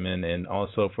Hardiman, and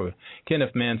also for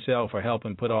Kenneth Mansell for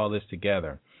helping put all this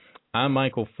together. I'm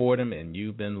Michael Fordham, and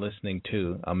you've been listening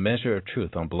to A Measure of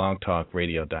Truth on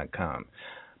blogtalkradio.com.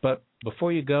 But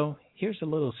before you go, here's a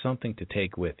little something to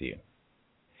take with you.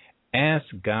 Ask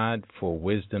God for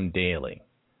wisdom daily,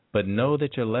 but know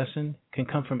that your lesson can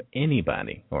come from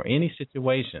anybody or any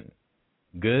situation,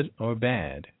 good or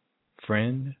bad,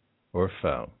 friend or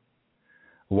foe.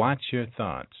 Watch your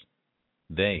thoughts.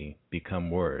 They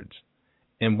become words.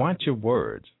 And watch your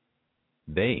words.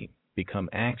 They become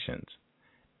actions.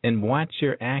 And watch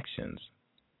your actions.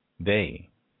 They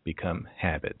become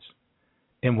habits.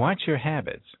 And watch your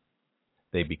habits.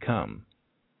 They become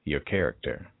your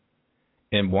character.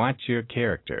 And watch your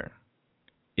character.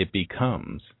 It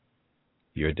becomes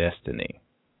your destiny.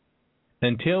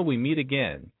 Until we meet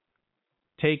again,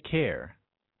 take care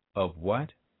of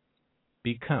what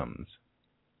becomes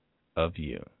of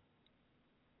you.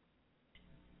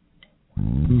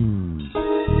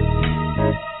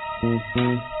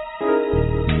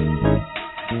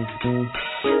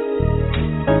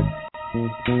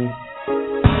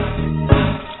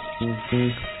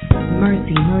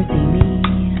 Mercy, mercy me.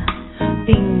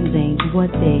 Things ain't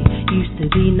what they used to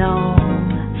be, no.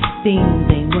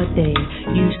 Things ain't what they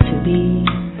used to be.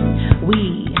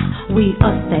 We,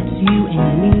 us, that's you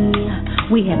and me.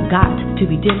 We have got to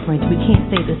be different. We can't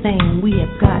stay the same. We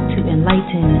have got to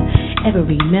enlighten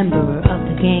every member of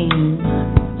the game.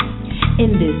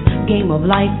 In this game of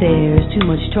life, there's too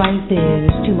much strife,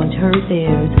 there's too much hurt,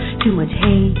 there's too much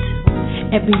hate.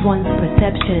 Everyone's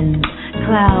perceptions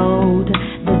cloud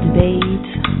the debate.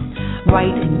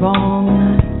 Right and wrong,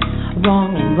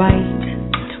 wrong and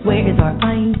right. Where is our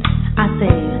fight? I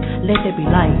say, let there be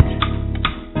light.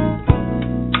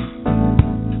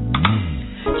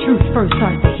 Truth first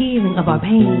starts the healing of our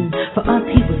pain. For us,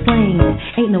 he was slain.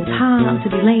 Ain't no time to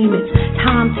be lame. It's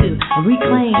time to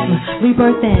reclaim,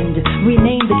 rebirth, and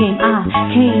rename the game. I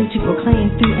came to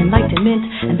proclaim through enlightenment,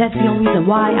 and that's the only reason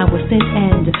why I was sent.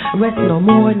 And rest no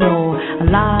more, no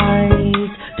lies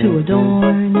to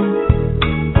adorn.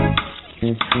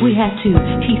 We have to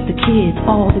teach the kids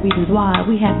all the reasons why.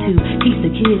 We have to teach the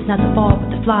kids not to fall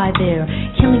but to fly. They're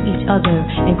killing each other,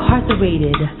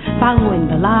 incarcerated, following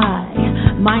the lie,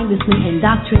 mindlessly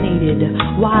indoctrinated.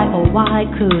 Why, oh why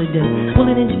could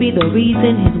willing to be the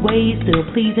reason? His ways still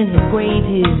pleasing, his grave,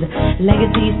 his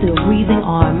legacy still breathing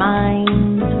our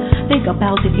minds. Think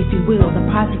about it if you will, the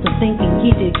process of thinking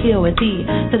he did kill as he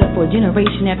set up for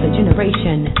generation after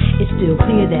generation. It's still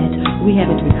clear that we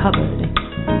haven't recovered.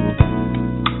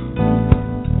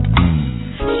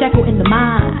 Shackle in the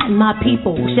mind, my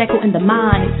people, shackle in the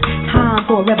mind. It's time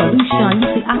for a revolution. You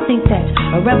see, I think that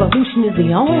a revolution is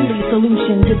the only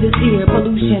solution to this here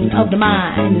pollution of the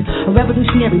mind. A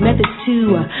revolutionary method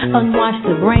to unwash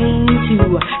the brain,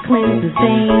 to cleanse the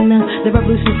stain. The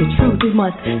revolution is the truth. We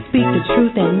must speak the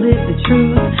truth and live the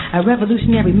truth. A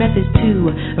revolutionary method to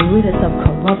rid us of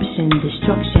corruption,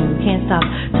 destruction. We can't stop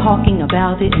talking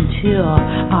about it until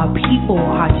our people,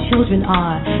 our children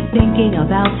are thinking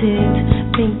about it.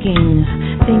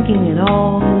 Thinking it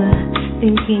all.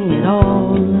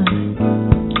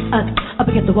 Us up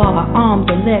against the wall, our arms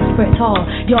and legs spread tall.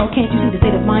 Y'all, can't you see the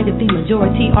state of mind of the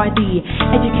majority are the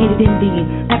educated in the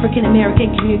African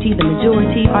American community? The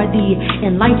majority are the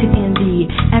enlightened in the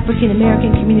African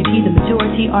American community. The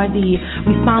majority are the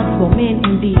responsible men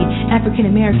in the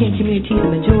African American community.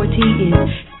 The majority is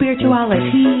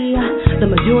spirituality. The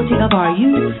majority of our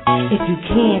youth. If you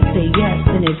can't say yes,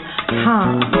 then it's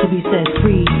time to be set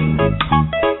free.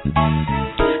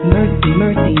 Mercy,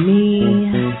 mercy me.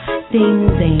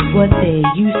 Things ain't what they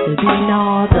used to be.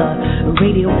 No, the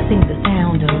radio sings the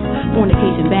sound of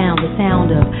fornication bound, the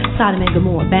sound of Sodom and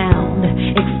Gomorrah bound.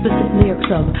 Explicit lyrics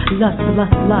of lust,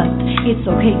 lust, lust. It's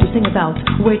okay to sing about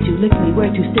where to lick me,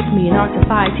 where to stick me. In our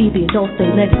society, the adults say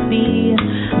let it be.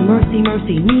 Mercy,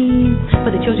 mercy me,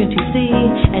 for the children to see.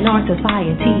 In our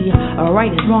society,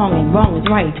 right is wrong and wrong is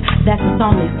right. That's the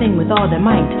song they sing with all their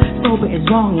might. Sober is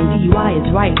wrong and DUI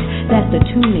is right. That's the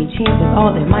tune they chant with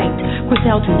all their might.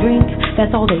 Crystal to drink,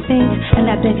 that's all they think. And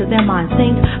that dances their minds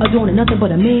sink, adorning nothing but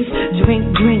a mink.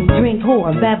 Drink, drink, drink, whore.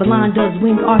 Babylon does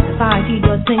wink, our society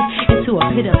does sink into a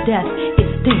pit of death. It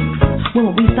stinks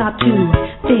when we stop to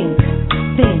think.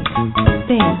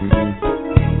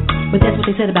 But that's what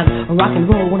they said about rock and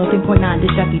roll. 103.9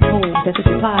 Disc Jockey told. That's what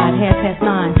replied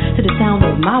 9:30 to the sound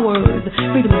of my words.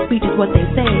 Freedom of speech is what they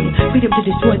say. Freedom to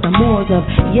destroy the morals of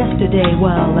yesterday.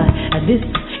 Well, this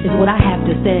is what I have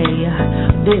to say.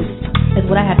 This is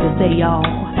what I have to say, y'all.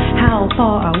 How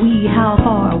far are we? How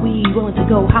far are we willing to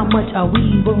go? How much are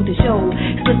we willing to show?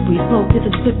 Slippery slope, this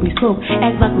is slippery slope.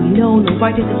 Act like we know, no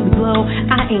righteousness we glow.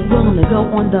 I ain't willing to go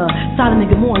on the Sodom and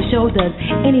Gomorrah show. Does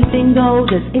anything go?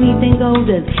 Does anything go?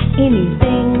 Does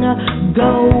anything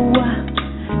go?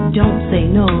 Don't say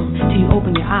no till you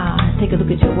open your eyes. Take a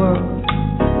look at your world.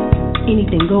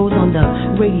 Anything goes on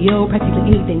the radio,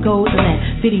 practically anything goes on that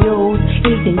videos,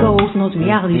 anything goes on those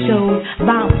reality shows,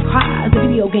 violence, cries, the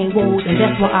video game woes, and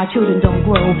that's why our children don't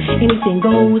grow. Anything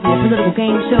goes in a political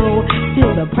game show,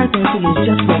 still the presidency is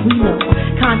just what we know.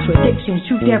 Contradictions,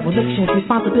 truth, derelictions,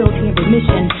 responsibility and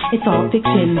remission, it's all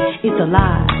fiction, it's a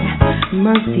lie.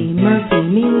 Mercy, mercy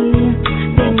me,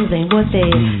 things ain't what they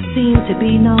seem to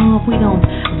be. No, if we don't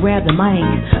grab the mic,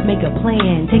 make a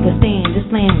plan, take a stand, this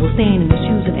land will stand in the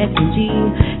shoes of S&G.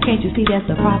 Can't you see that's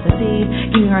the prophecy?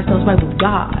 Getting ourselves right with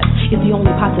God is the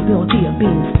only possibility of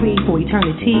being free for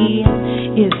eternity.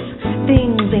 If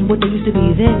things ain't what they used to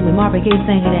be then when Marvin Gaye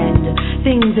sang it, and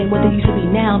things ain't what they used to be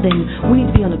now, then we need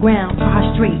to be on the ground,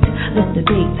 prostrate. Let's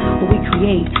debate what we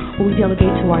create, what we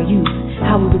delegate to our youth,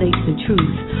 how we relate to the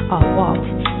truth, our walk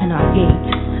and our gait.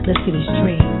 Let's get it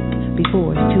straight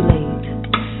before it's too late.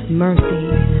 Mercy,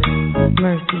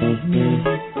 mercy me.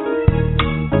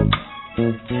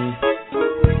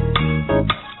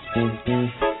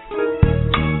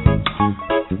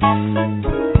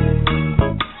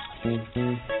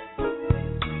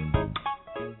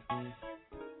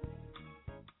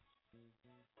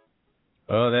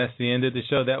 Oh, that's the end of the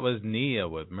show. That was Nia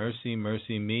with Mercy,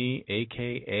 Mercy Me,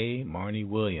 a.k.a. Marnie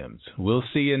Williams. We'll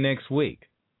see you next week.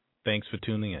 Thanks for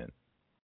tuning in.